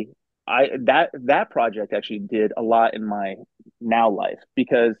that project actually did a lot in my now life,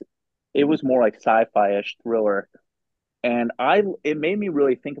 because it was more like sci-fi-ish thriller. And it made me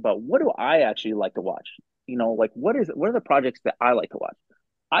really think about, what do I actually like to watch? Like what are the projects that I like to watch?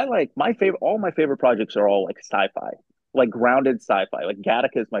 I like all my favorite projects are all like sci-fi, like grounded sci-fi. Like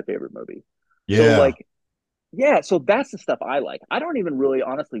Gattaca is my favorite movie. Yeah. So like, yeah, so that's the stuff I like. I don't even really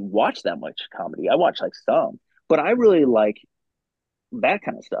honestly watch that much comedy. I watch like some, but I really like that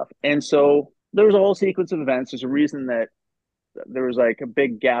kind of stuff. And so there was a whole sequence of events. There's a reason that there was like a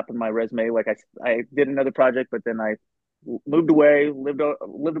big gap in my resume. Like I did another project, but then I moved away,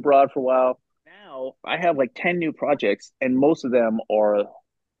 lived abroad for a while. Now I have like 10 new projects, and most of them are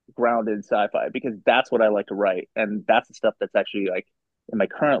grounded sci-fi, because that's what I like to write. And that's the stuff that's actually like in my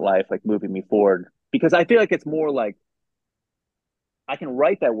current life, like moving me forward, because I feel like it's more like I can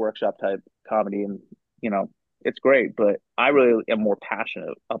write that workshop type comedy, and it's great, but I really am more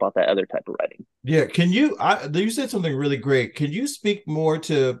passionate about that other type of writing. Yeah. You said something really great. Can you speak more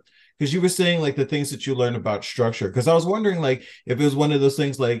to, because you were saying like the things that you learned about structure? Because I was wondering like if it was one of those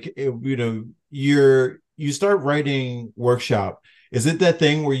things like, you start writing workshop. Is it that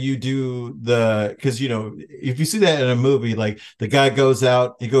thing where you do because if you see that in a movie, like the guy goes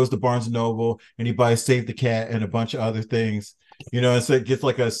out, he goes to Barnes and Noble and he buys Save the Cat and a bunch of other things, and so it gets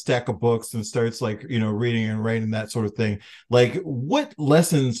like a stack of books and starts like, reading and writing, that sort of thing. Like what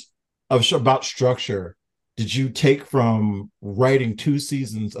lessons about structure did you take from writing 2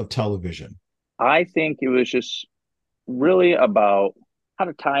 seasons of television? I think it was just really about how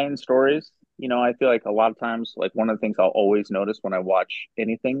to tie in stories. You know, I feel like a lot of times, like one of the things I'll always notice when I watch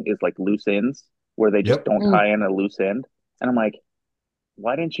anything is like loose ends where they just Yep. don't Mm. tie in a loose end. And I'm like,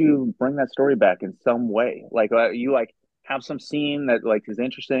 why didn't you bring that story back in some way? Like you like have some scene that like is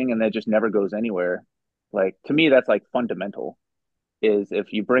interesting and that just never goes anywhere. Like to me, that's like fundamental. Is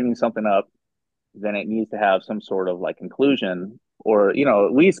if you're bringing something up, then it needs to have some sort of like conclusion, or you know,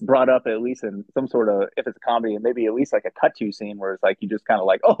 at least brought up at least in some sort of, if it's a comedy, and maybe at least like a cut to scene where it's like you just kind of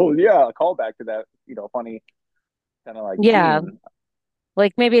like, oh yeah, a callback to that, you know, funny kind of like Yeah, scene.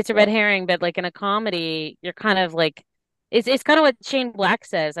 like maybe it's a red So herring, but like in a comedy, you're kind of like it's kind of what Shane Black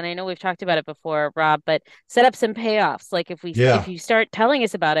says, and I know we've talked about it before, Rob, but set up some payoffs. Like if Yeah. you start telling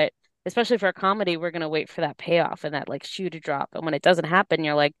us about it, especially for a comedy, we're gonna wait for that payoff and that like shoe to drop. And when it doesn't happen,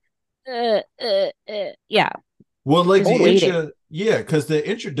 you're like, yeah, Well, like just the waiting. intro, yeah, because the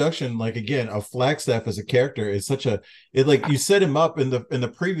introduction, like again, of Flagstaff as a character is such a it like you set him up in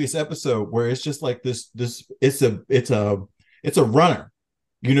the previous episode where it's just like this it's a runner.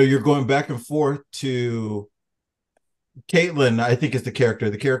 You know, you're going back and forth to Caitlin, I think is the character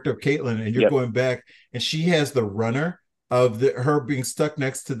of Caitlin, and you're yep, going back, and she has the runner of her being stuck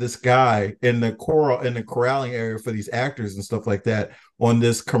next to this guy in the corralling area for these actors and stuff like that on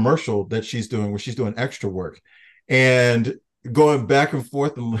this commercial that she's doing where she's doing extra work, and going back and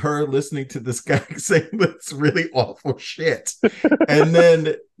forth and her listening to this guy saying this really awful shit, and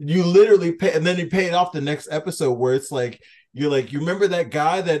then you literally pay, and then you pay it off the next episode where it's like you're like, you remember that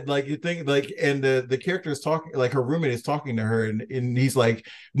guy that like you think like, and the character is talking, like her roommate is talking to her, and he's like,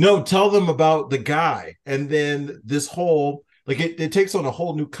 no, tell them about the guy. And then this whole like it takes on a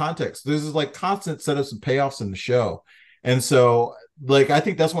whole new context. There's this like constant setups and payoffs in the show. And so like I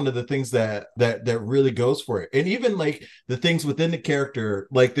think that's one of the things that really goes for it. And even like the things within the character,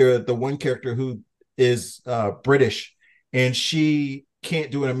 like the one character who is British and she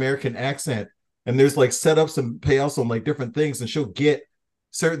can't do an American accent, and there's like setups and payoffs on like different things, and she'll get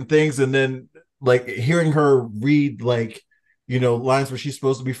certain things, and then like hearing her read like lines where she's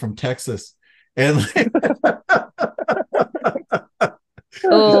supposed to be from Texas, and like,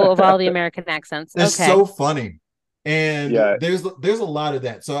 Oh, of all the American accents. it's Okay. so funny. And yeah, there's a lot of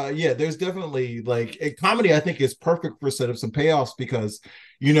that. So yeah, there's definitely like a comedy I think is perfect for setups and payoffs because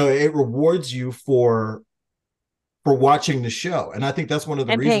it rewards you for watching the show. And I think that's one of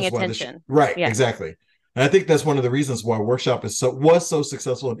the And paying reasons why attention. right, Yeah. exactly. And I think that's one of the reasons why Workshop was so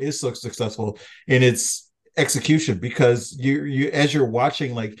successful and is so successful in its execution, because you as you're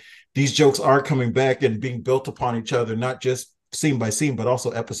watching, like these jokes are coming back and being built upon each other, not just scene by scene, but also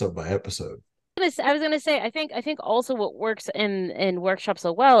episode by episode. I was gonna say, I think also what works in Workshop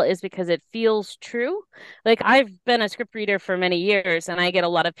so well is because it feels true. Like I've been a script reader for many years, and I get a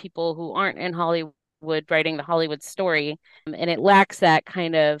lot of people who aren't in Hollywood writing the Hollywood story, and it lacks that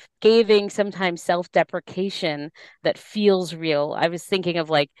kind of scathing, sometimes self-deprecation that feels real. I was thinking of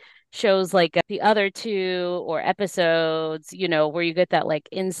like shows like The Other Two or episodes, where you get that like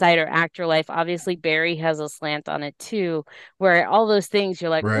insider actor life. Obviously, Barry has a slant on it too, where all those things you're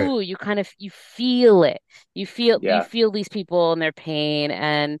like, Right. ooh, you kind of you feel it. You yeah. feel these people and their pain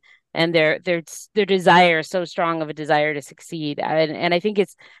and their desire, so strong of a desire to succeed. And I think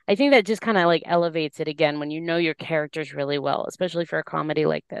that just kind of like elevates it again when you know your characters really well, especially for a comedy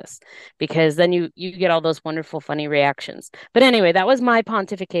like this, because then you get all those wonderful funny reactions. But anyway, that was my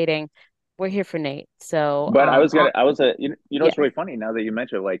pontificating. We're here for Nate. So But I was you know, yeah. it's really funny now that you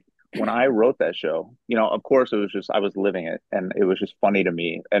mentioned, like when I wrote that show, you know, of course it was just, I was living it and it was just funny to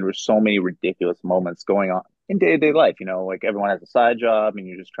me. And there's so many ridiculous moments going on in day-to-day life, you know, like everyone has a side job and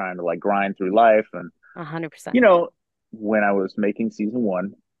you're just trying to like grind through life. And, 100%. you know, when I was making season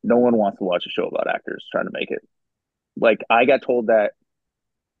one, no one wants to watch a show about actors trying to make it. Like I got told that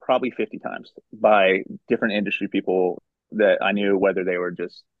probably 50 times by different industry people that I knew, whether they were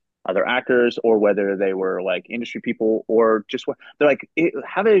just other actors or whether they were like industry people or just what they're like,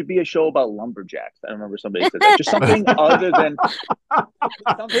 have it be a show about lumberjacks. I remember somebody said that, just something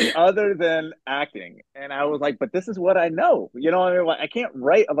other than acting. And I was like, but this is what I know. You know what I mean? Like, I can't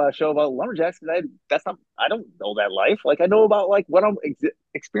write about a show about lumberjacks because I don't know that life. Like I know about like what I'm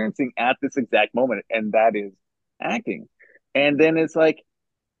experiencing at this exact moment, and that is acting. And then it's like,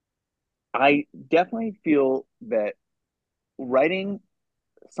 I definitely feel that writing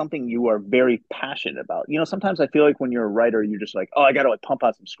something you are very passionate about. You know, sometimes I feel like when you're a writer, you're just like, oh, I got to like pump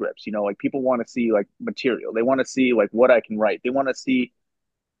out some scripts. You know, like people want to see like material. They want to see like what I can write. They want to see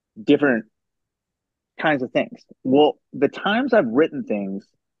different kinds of things. Well, the times I've written things,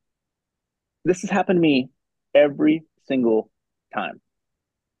 this has happened to me every single time.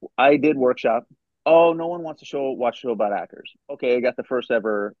 I did workshop. Oh, no one wants to watch a show about actors. Okay, I got the first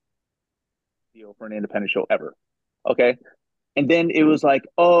ever deal for an independent show ever. Okay. And then it was like,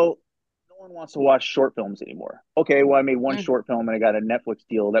 oh, no one wants to watch short films anymore. Okay, well, I made one Mm. short film and I got a Netflix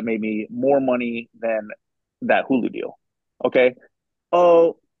deal that made me more money than that Hulu deal. Okay.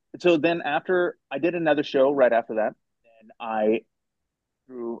 Oh, so then after I did another show right after that, and I,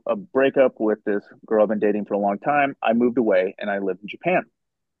 through a breakup with this girl I've been dating for a long time, I moved away and I lived in Japan.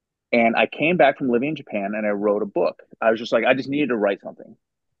 And I came back from living in Japan and I wrote a book. I was just like, I just needed to write something.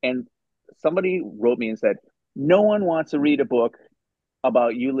 And somebody wrote me and said, no one wants to read a book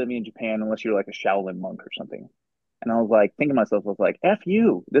about you living in Japan unless you're like a Shaolin monk or something. And I was like, thinking to myself, I was like, F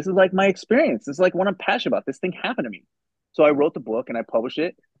you. This is like my experience. This is like what I'm passionate about. This thing happened to me. So I wrote the book and I published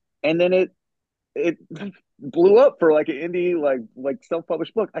it. And then it blew up for like an indie, like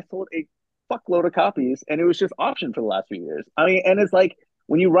self-published book. I sold a fuckload of copies and it was just optioned for the last few years. I mean, and it's like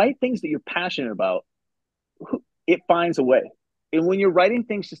when you write things that you're passionate about, it finds a way. And when you're writing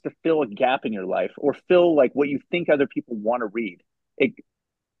things just to fill a gap in your life or fill like what you think other people want to read, it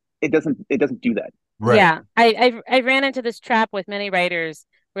it doesn't do that. Right. Yeah, I ran into this trap with many writers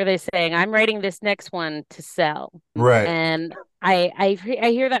where they're saying, "I'm writing this next one to sell," Right. and I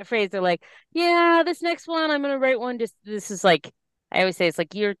hear that phrase. They're like, "Yeah, this next one I'm gonna write one." Just this is like I always say it's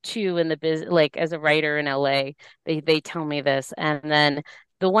like year two in the business, like as a writer in LA. They tell me this, and then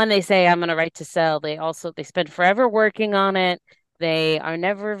the one they say I'm gonna write to sell, they spend forever working on it. They are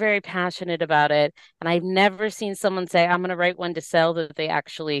never very passionate about it, and I've never seen someone say I'm gonna write one to sell that they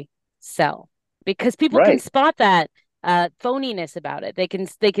actually sell because people can Right. spot that phoniness about it. They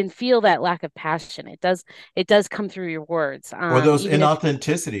can feel that lack of passion. It does come through your words. Or those Even if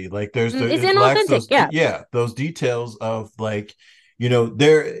inauthenticity, like there's it's it lacks inauthentic. those, Yeah. yeah, those details of like,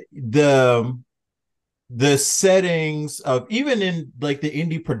 there the settings of even in like the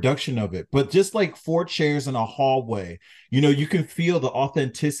indie production of it, but just like four chairs in a hallway, you can feel the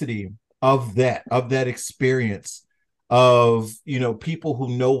authenticity of that experience of people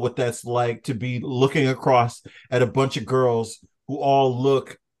who know what that's like to be looking across at a bunch of girls who all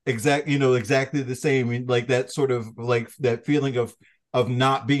look exactly the same, and like that sort of like that feeling of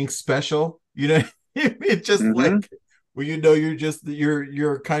not being special, it just Mm-hmm. like, well,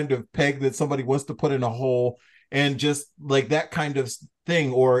 you're kind of peg that somebody wants to put in a hole, and just like that kind of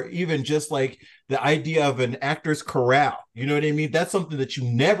thing. Or even just like the idea of an actor's corral, you know what I mean? That's something that you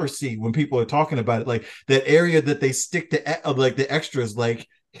never see when people are talking about it, like that area that they stick to, like the extras, like,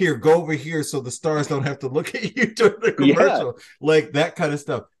 here, go over here so the stars don't have to look at you during the Yeah. commercial, like that kind of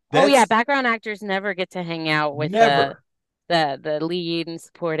stuff. Oh yeah, That's background actors never get to hang out with never the lead and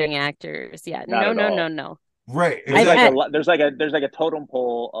supporting actors. Yeah. Not No, at no, no, all. no. right, There's I've like a exactly. had lot. There's like a totem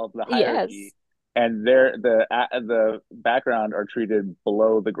pole of the yes. hierarchy, and the background are treated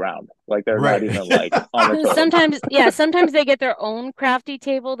below the ground, like they're not Right. even like on the totem. Sometimes, yeah, sometimes they get their own crafty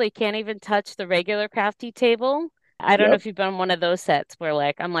table. They can't even touch the regular crafty table. I don't know Yep. if you've been on one of those sets where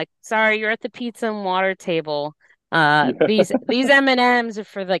like I'm like, sorry, you're at the pizza and water table. Yeah. These M&Ms are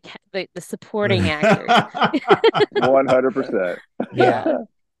for like the supporting actors. 100%. Yeah. Yeah.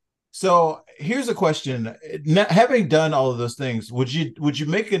 So here's a question. Having done all of those things, would you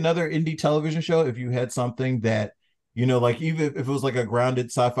make another indie television show if you had something that, like even if it was like a grounded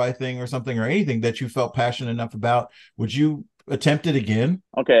sci-fi thing or something, or anything that you felt passionate enough about, would you attempt it again?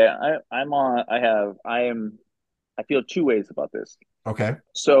 Okay, I'm on. I feel two ways about this. Okay.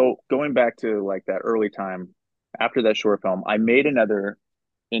 So going back to like that early time after that short film, I made another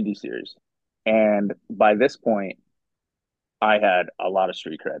indie series, and by this point, I had a lot of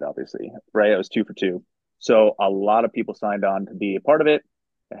street cred. Obviously, right? I was two for two, so a lot of people signed on to be a part of it.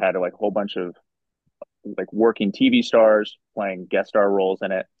 I had like a whole bunch of like working TV stars playing guest star roles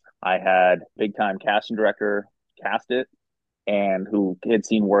in it. I had big time casting director cast it and who had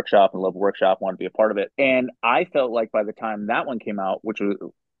seen Workshop and loved Workshop, wanted to be a part of it. And I felt like by the time that one came out, which was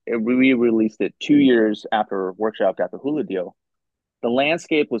we released it 2 years after Workshop got the Hulu deal, the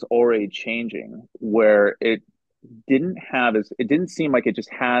landscape was already changing where it didn't seem like it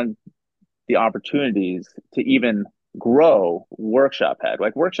just had the opportunities to even grow Workshop had.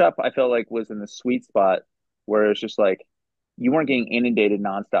 Like Workshop, I felt like was in the sweet spot where it's just like you weren't getting inundated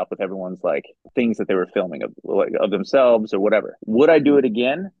nonstop with everyone's like things that they were filming of like of themselves or whatever. Would I do it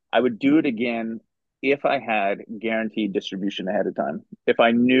again? I would do it again if I had guaranteed distribution ahead of time. If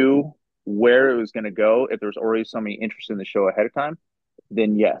I knew where it was going to go, if there was already somebody interested in the show ahead of time,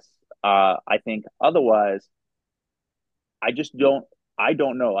 then yes. I think otherwise, I just don't. I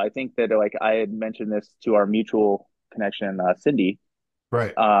don't know. I think that like I had mentioned this to our mutual connection, Cindy.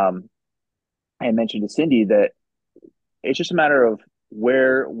 Right. Um, I mentioned to Cindy that it's just a matter of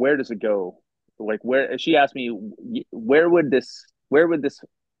where does it go? Like where she asked me where would this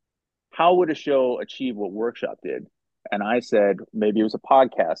how would a show achieve what Workshop did? And I said maybe it was a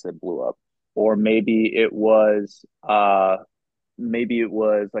podcast that blew up, or maybe it was like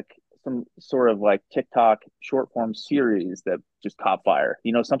some sort of like TikTok short form series that just caught fire,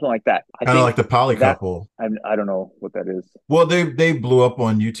 something like that. I Kind of think like the Poly that Couple. I don't know what that is. Well, they blew up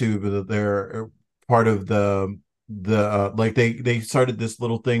on YouTube. They're part of the like they started this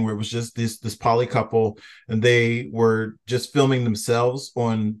little thing where it was just this poly couple, and they were just filming themselves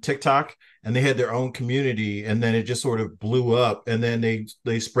on TikTok, and they had their own community, and then it just sort of blew up, and then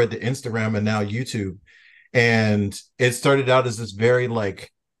they spread to Instagram and now YouTube. And it started out as this very like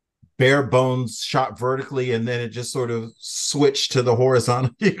bare bones shot vertically, and then it just sort of switched to the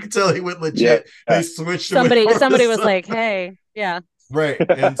horizontal. You can tell he went Yeah. legit. They switched. Somebody was like, "Hey, yeah." Right.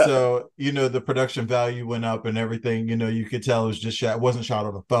 And so, the production value went up and everything, you could tell it was just shot, it wasn't shot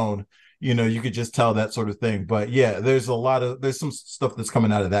on a phone. You could just tell that sort of thing. But yeah, there's some stuff that's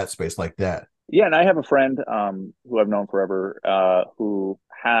coming out of that space like that. Yeah, and I have a friend who I've known forever who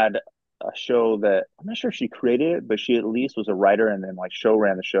had a show that I'm not sure if she created it, but she at least was a writer and then like show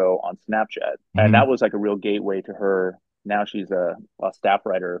ran the show on Snapchat. And that was like a real gateway to her. Now she's a staff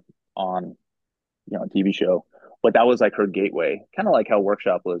writer on a TV show. But that was like her gateway, kind of like how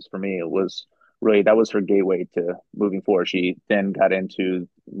Workshop was for me. It was really that was her gateway to moving forward. She then got into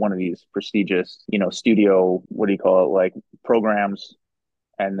one of these prestigious, studio, what do you call it, like programs,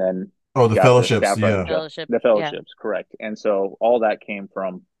 and then Oh, the got the fellowships, staff writing yeah. job. The fellowships, correct. And so all that came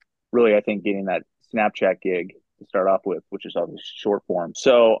from really, I think, getting that Snapchat gig to start off with, which is obviously short form.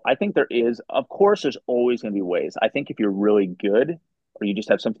 So I think of course, there's always going to be ways. I think if you're really good or you just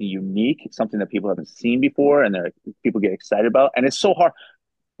have something unique, something that people haven't seen before and people get excited about, and it's so hard.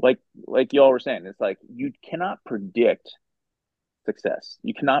 Like y'all were saying, it's like you cannot predict success.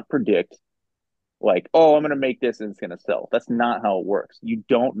 You cannot predict like, oh, I'm going to make this and it's going to sell. That's not how it works. You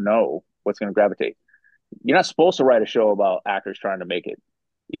don't know what's going to gravitate. You're not supposed to write a show about actors trying to make it.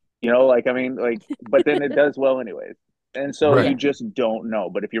 But then it does well anyways. And so Right. you just don't know.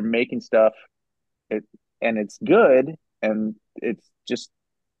 But if you're making stuff and it's good and it's just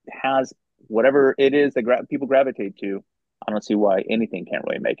has whatever it is that people gravitate to, I don't see why anything can't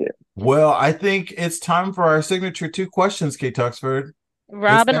really make it. Well, I think it's time for our signature 2 questions, Kate Tuxford.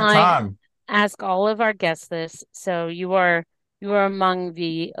 Rob It's and that I time. ask all of our guests this. So you are among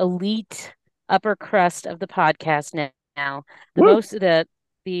the elite upper crust of the podcast now. The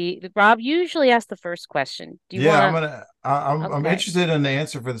Rob usually asks the first question. Do you Yeah, want to? I'm interested in the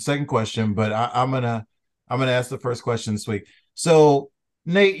answer for the second question, but I'm gonna ask the first question this week. So,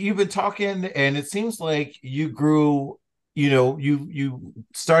 Nate, you've been talking, and it seems like you grew. You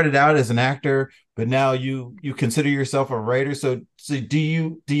started out as an actor, but now you consider yourself a writer. So do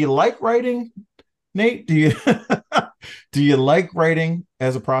you like writing, Nate? Do you do you like writing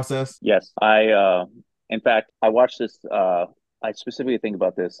as a process? Yes, in fact, I watched this. I specifically think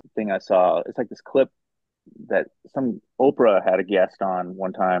about this thing I saw. It's like this clip that some Oprah had a guest on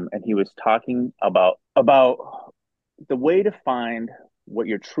one time, and he was talking about the way to find what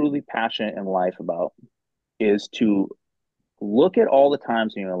you're truly passionate in life about is to look at all the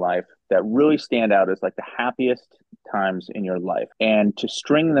times in your life that really stand out as like the happiest times in your life and to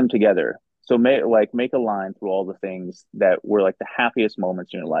string them together. So make a line through all the things that were like the happiest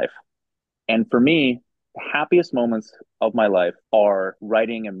moments in your life. And for me, the happiest moments of my life are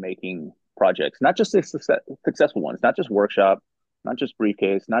writing and making projects, not just the successful ones, not just Workshop, not just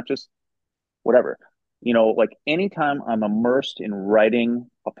Briefcase, not just whatever. Like anytime I'm immersed in writing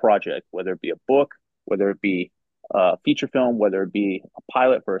a project, whether it be a book, whether it be a feature film, whether it be a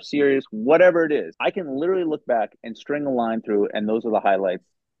pilot for a series, whatever it is, I can literally look back and string a line through, and those are the highlights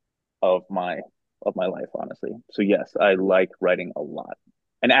of my life, honestly. So yes, I like writing a lot.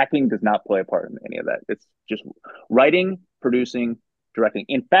 And acting does not play a part in any of that. It's just writing, producing, directing.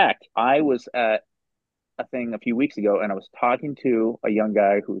 In fact, I was at a thing a few weeks ago and I was talking to a young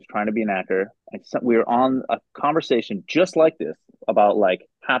guy who was trying to be an actor. And we were on a conversation just like this about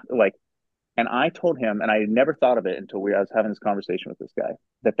and I told him, and I had never thought of it until I was having this conversation with this guy,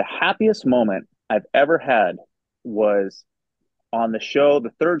 that the happiest moment I've ever had was on the show,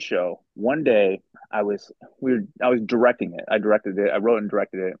 the third show. One day I was directing it. I directed it. I wrote and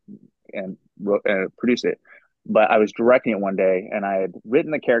directed it and produced it. But I was directing it one day and I had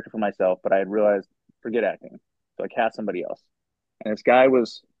written the character for myself, but I had realized, forget acting. So I cast somebody else. And this guy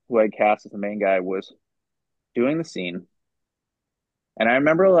who I cast as the main guy was doing the scene. And I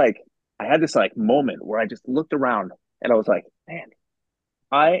remember I had this moment where I just looked around and I was like, man,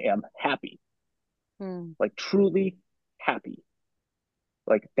 I am happy. like truly happy.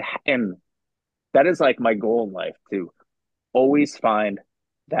 Like that, and that is like my goal in life, to always find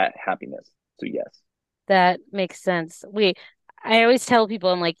that happiness. So yes. That makes sense. I always tell people,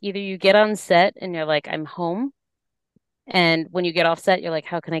 I'm like, either you get on set and you're like, I'm home. And when you get off set, you're like,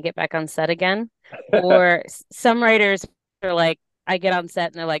 how can I get back on set again? Or some writers are like, I get on set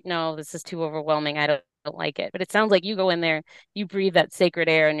and they're like, no, this is too overwhelming. I don't like it. But it sounds like you go in there, you breathe that sacred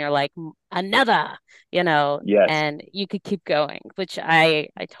air and you're like, another, Yes. and you could keep going, which I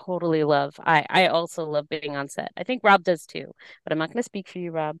totally love. I also love being on set. I think Rob does too, but I'm not going to speak for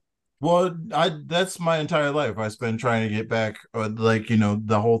you, Rob. Well, that's my entire life. I spent trying to get back, like,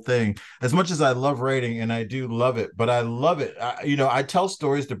 the whole thing. As much as I love writing, and I do love it, but I love it. I tell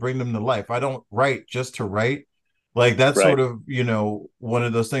stories to bring them to life. I don't write just to write. Like that's Right. sort of, one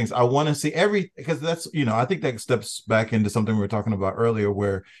of those things. I want to see because that's, I think that steps back into something we were talking about earlier,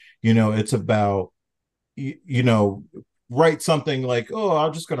 where, it's about, write something like, oh,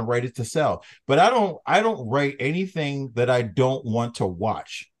 I'm just going to write it to sell. But I don't write anything that I don't want to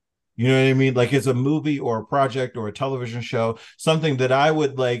watch. You know what I mean? Like it's a movie or a project or a television show, something that I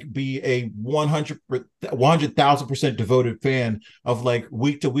would like be a 100,000% devoted fan of, like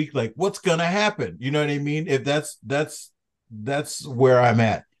week to week, like what's gonna happen. You know what I mean? If that's where I'm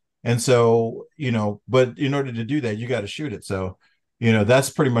at. And so, but in order to do that, you got to shoot it. So, that's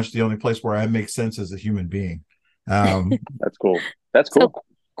pretty much the only place where I make sense as a human being. That's cool. That's So, cool.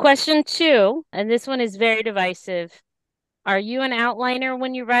 question 2, and this one is very divisive. Are you an outliner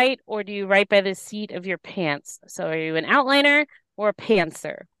when you write, or do you write by the seat of your pants? So are you an outliner or a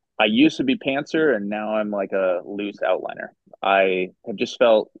pantser? I used to be pantser, and now I'm like a loose outliner. I have just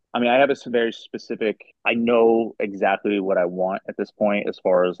felt, I mean, I have a very specific, I know exactly what I want at this point, as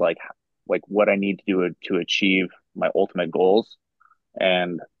far as like what I need to do to achieve my ultimate goals.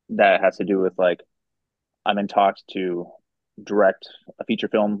 And that has to do with like, I'm in talks to direct a feature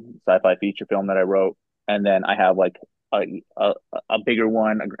film, sci-fi feature film that I wrote. And then I have like a bigger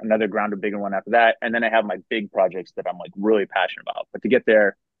one, another grounded bigger one after that. And then I have my big projects that I'm like really passionate about. But to get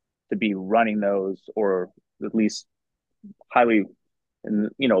there, to be running those, or at least highly,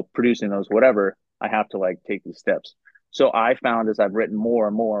 producing those, whatever, I have to like take these steps. So I found, as I've written more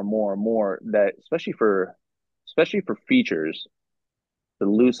and more and more and more, that especially for features, the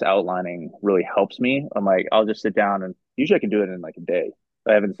loose outlining really helps me. I'm like, I'll just sit down, and usually I can do it in like a day.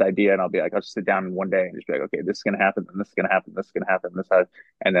 I have this idea, and I'll be like, I'll just sit down in one day and just be like, okay, this is gonna happen, and this is gonna happen, this is gonna happen,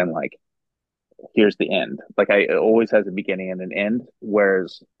 and then like, here's the end. Like it always has a beginning and an end.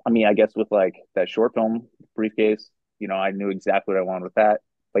 Whereas, I mean, I guess with like that short film Briefcase, I knew exactly what I wanted with that.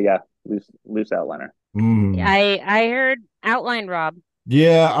 But yeah, loose outliner. Mm. I heard outline, Rob.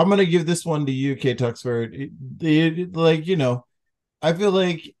 Yeah, I'm gonna give this one to you, K Tuxford. Like, I feel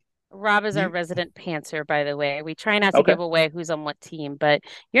like Rob is our you, resident pantser, by the way. We try not to Okay. give away who's on what team, but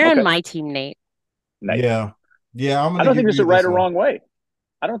you're Okay. on my team, Nate. Nice. yeah, I'm I gonna don't think give there's you a right this or one. wrong way.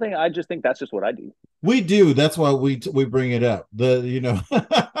 I just think that's just what I do. We do. That's why we bring it up. Like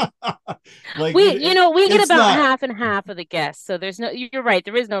We get it's about not half and half of the guests. So you're right.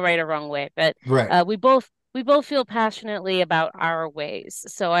 There is no right or wrong way, but right. we both feel passionately about our ways.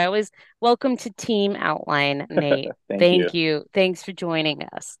 So I always welcome to Team Outline, Nate. Thank you. Thank you. Thanks for joining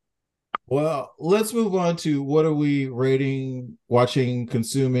us. Well, let's move on to what are we rating, watching,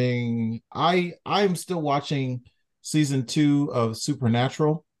 consuming. I'm still watching season 2 of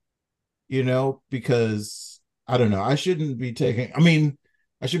Supernatural, because I don't know. I shouldn't be taking, I mean,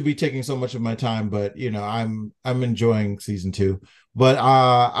 I should be taking so much of my time, but I'm enjoying season 2. But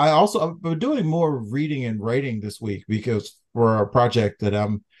I've been doing more reading and writing this week, because for a project that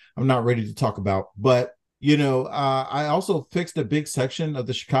I'm not ready to talk about. But I also fixed a big section of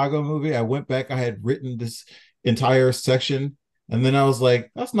the Chicago movie. I went back, I had written this entire section, and then I was like,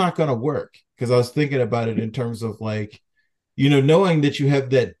 that's not going to work, because I was thinking about it in terms of like, knowing that you have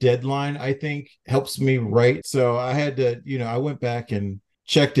that deadline, I think helps me write. So I had to, I went back and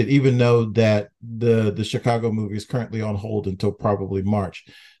checked it, even though that the Chicago movie is currently on hold until probably March.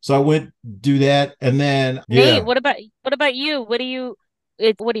 So I went do that, and then Nate, what about you? What are you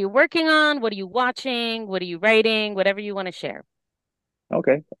working on? What are you watching? What are you writing? Whatever you want to share.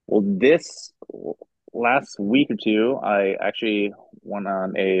 Okay. Well, this last week or two, I actually went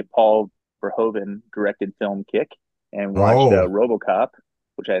on a Paul Verhoeven directed film kick and watched oh RoboCop,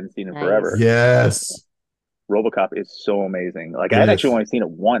 which I hadn't seen in Nice. forever. yes, RoboCop is so amazing. Like I it had is. actually only seen it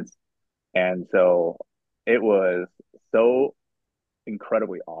once, and so it was so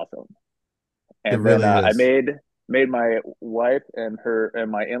incredibly awesome. It And then really I is. made my wife and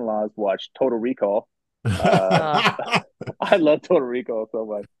my in-laws watch Total Recall. Uh, I love Total Recall so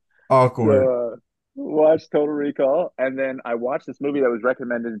much. Awkward. So watched Total Recall, and then I watched this movie that was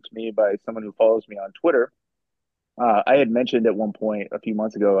recommended to me by someone who follows me on Twitter. I had mentioned at one point a few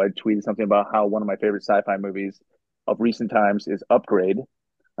months ago, I tweeted something about how one of my favorite sci-fi movies of recent times is Upgrade. I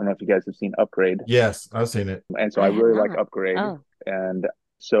don't know if you guys have seen Upgrade. Yes, I've seen it. And so I I have really like not. Upgrade. Oh, And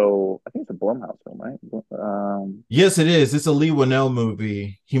so I think it's a Blumhouse film, right? Yes, it is. It's a Lee Winnell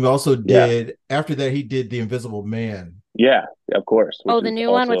movie. He also Yeah, did, after that, he did The Invisible Man. yeah, of course, which oh, the is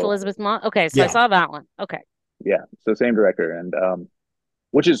new one with also, Elizabeth Moss. Okay, so I Yeah. saw that one. Okay. yeah, so same director. And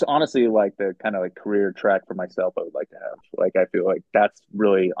which is honestly like the kind of like career track for myself I would like to have. Like I feel like that's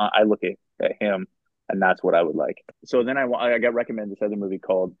really, I look at him and that's what I would like. So then I got recommended this other movie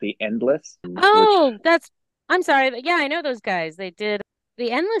called The Endless, which Oh, I'm sorry. Yeah, I know those guys. They did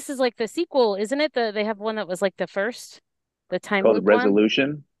The Endless is like the sequel, isn't it? They have one that was like the first, the time called loop one.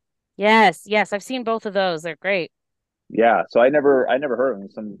 Resolution. Yes, yes, I've seen both of those. They're great. Yeah, so I never heard of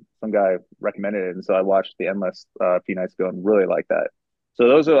him. Some guy recommended it, and so I watched The Endless a few nights ago and really liked that. So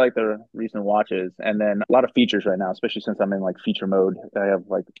those are like the recent watches, and then a lot of features right now, especially since I'm in like feature mode. I have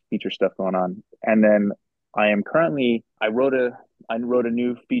like feature stuff going on, and then I wrote a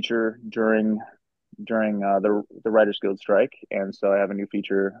new feature during the Writers Guild strike, and so I have a new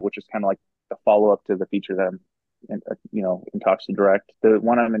feature which is kind of like a follow up to the feature that I'm in talks to direct. The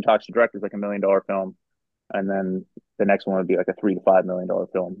one I'm in talks to direct is like $1 million film, and then the next one would be like a $3 to $5 million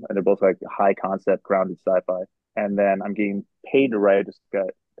film, and they're both like high concept, grounded sci-fi. And then I'm getting paid to write. I just got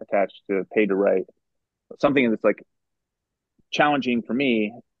attached to paid to write something that's like challenging for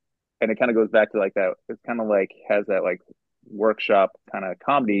me, and it kind of goes back to like that. It's kind of like has that like workshop kind of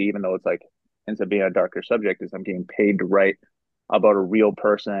comedy, even though it's like ends up being a darker subject. Is I'm getting paid to write about a real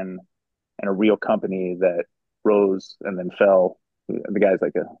person and a real company that rose and then fell. The guy's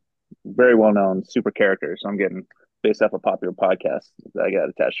like a very well known super character. So I'm getting based off a popular podcast that I got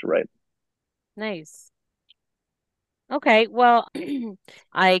attached to write. Nice. Okay, well,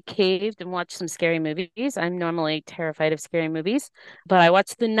 I caved and watched some scary movies. I'm normally terrified of scary movies, but I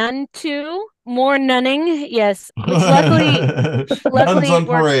watched The Nun 2, more nunning, yes, which Nuns luckily on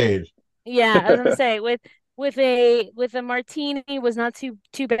worked. parade. Yeah, I was gonna say with a martini was not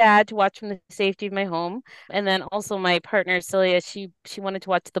too bad to watch from the safety of my home. And then also my partner Celia, she wanted to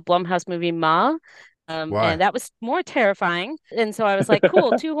watch the Blumhouse movie Ma. And Why? that was more terrifying. And so I was like,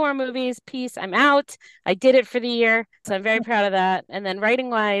 cool, two horror movies, peace, I'm out. I did it for the year. So I'm very proud of that. And then writing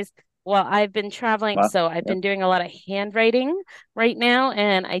wise, well, I've been traveling, Wow. so I've Yeah. been doing a lot of handwriting right now,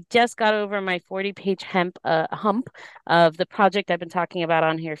 and I just got over my 40-page hump of the project I've been talking about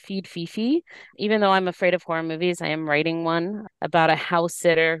on here, Feed Fifi. Even though I'm afraid of horror movies, I am writing one about a house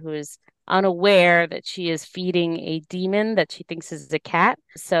sitter who is unaware that she is feeding a demon that she thinks is a cat.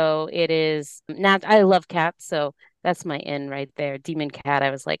 So it is not, I love cats. So that's my in right there. Demon cat.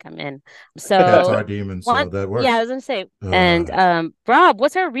 I was like, I'm in. Cats So are demons, so one, that yeah, I works. was gonna say, and Rob,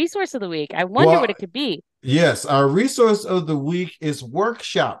 what's our resource of the week? I wonder what Well, it could be. yes, our resource of the week is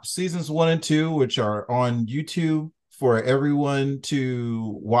Workshop seasons 1 and 2, which are on YouTube for everyone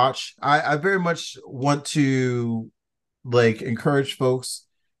to watch. I very much want to like encourage folks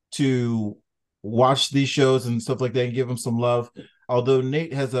to watch these shows and stuff like that and give them some love. Although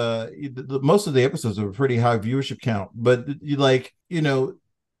Nate has most of the episodes have a pretty high viewership count, but you like,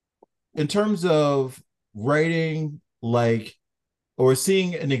 in terms of writing, like, or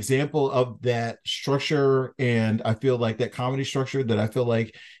seeing an example of that structure, and I feel like that comedy structure that I feel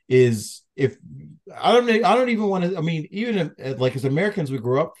like is, if I don't even want to, I mean, even like as Americans we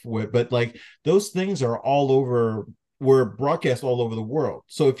grew up with, but like those things are all over, were broadcast all over the world.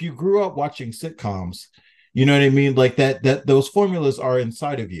 So if you grew up watching sitcoms, you know what I mean, like that those formulas are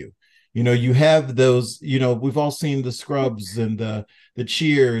inside of you. You have those, we've all seen the Scrubs and the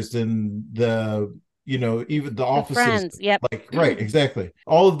Cheers and the, even the The Offices. Friends, yep. Like, right, exactly.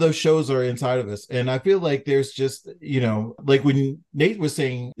 All of those shows are inside of us. And I feel like there's just, like when Nate was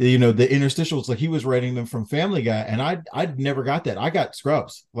saying, the interstitials, like he was writing them from Family Guy, and I never got that. I got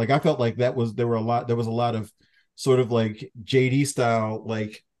Scrubs. Like I felt like there was a lot of sort of like JD style,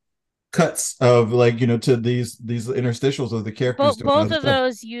 like cuts of like, to these interstitials of the characters doing Both other of stuff.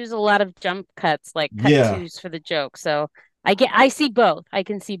 those use a lot of jump cuts, like cut Yeah, twos for the joke. So I see both. I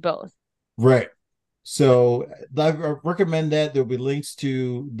can see both. right. So I recommend that. There'll be links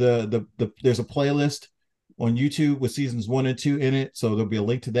to there's a playlist on YouTube with seasons 1 and 2 in it. So there'll be a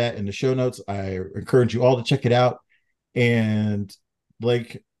link to that in the show notes. I encourage you all to check it out. And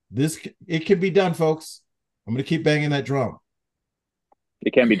like this, it can be done, folks. I'm gonna keep banging that drum.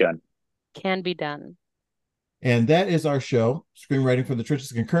 It can be done. Can be done. And that is our show. Screenwriting from the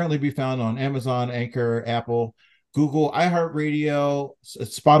Trenches can currently be found on Amazon, Anchor, Apple, Google, iHeartRadio,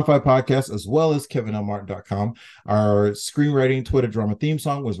 Spotify podcasts, as well as KevinLMartin.com. Our screenwriting Twitter drama theme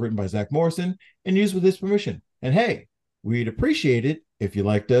song was written by Zach Morrison and used with his permission. And hey, we'd appreciate it if you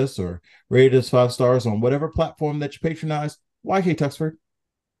liked us or rated us 5 stars on whatever platform that you patronize. YK Tuxford.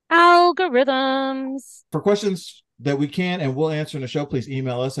 Algorithms. For questions that we can and will answer in the show, please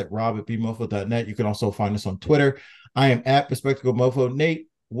email us at rob@bmofo.net. You can also find us on Twitter. I am at Bespectacled Mofo. Nate,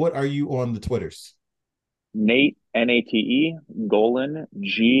 what are you on the Twitters? Nate, Nate, Golan,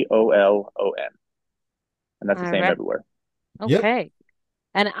 Golon. And that's the All same right. everywhere. Okay. Yep.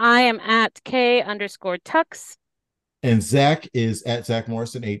 And I am at K_Tux. And Zach is at Zach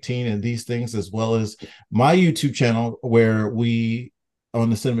Morrison 18, and these things, as well as my YouTube channel, where we on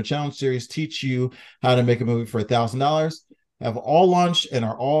the Cinema Challenge series teach you how to make a movie for $1,000, have all launched and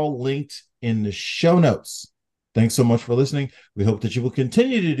are all linked in the show notes. Thanks so much for listening. We hope that you will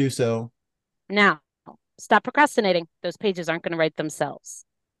continue to do so. Now, stop procrastinating. Those pages aren't going to write themselves.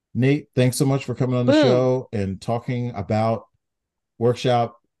 Nate, thanks so much for coming on the Boom. show and talking about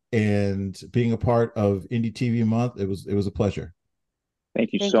Workshop and being a part of Indie TV Month. It was a pleasure.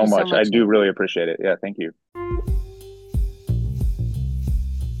 Thank you Thank so you so much. I much, do Nate. really appreciate it. Yeah, thank you.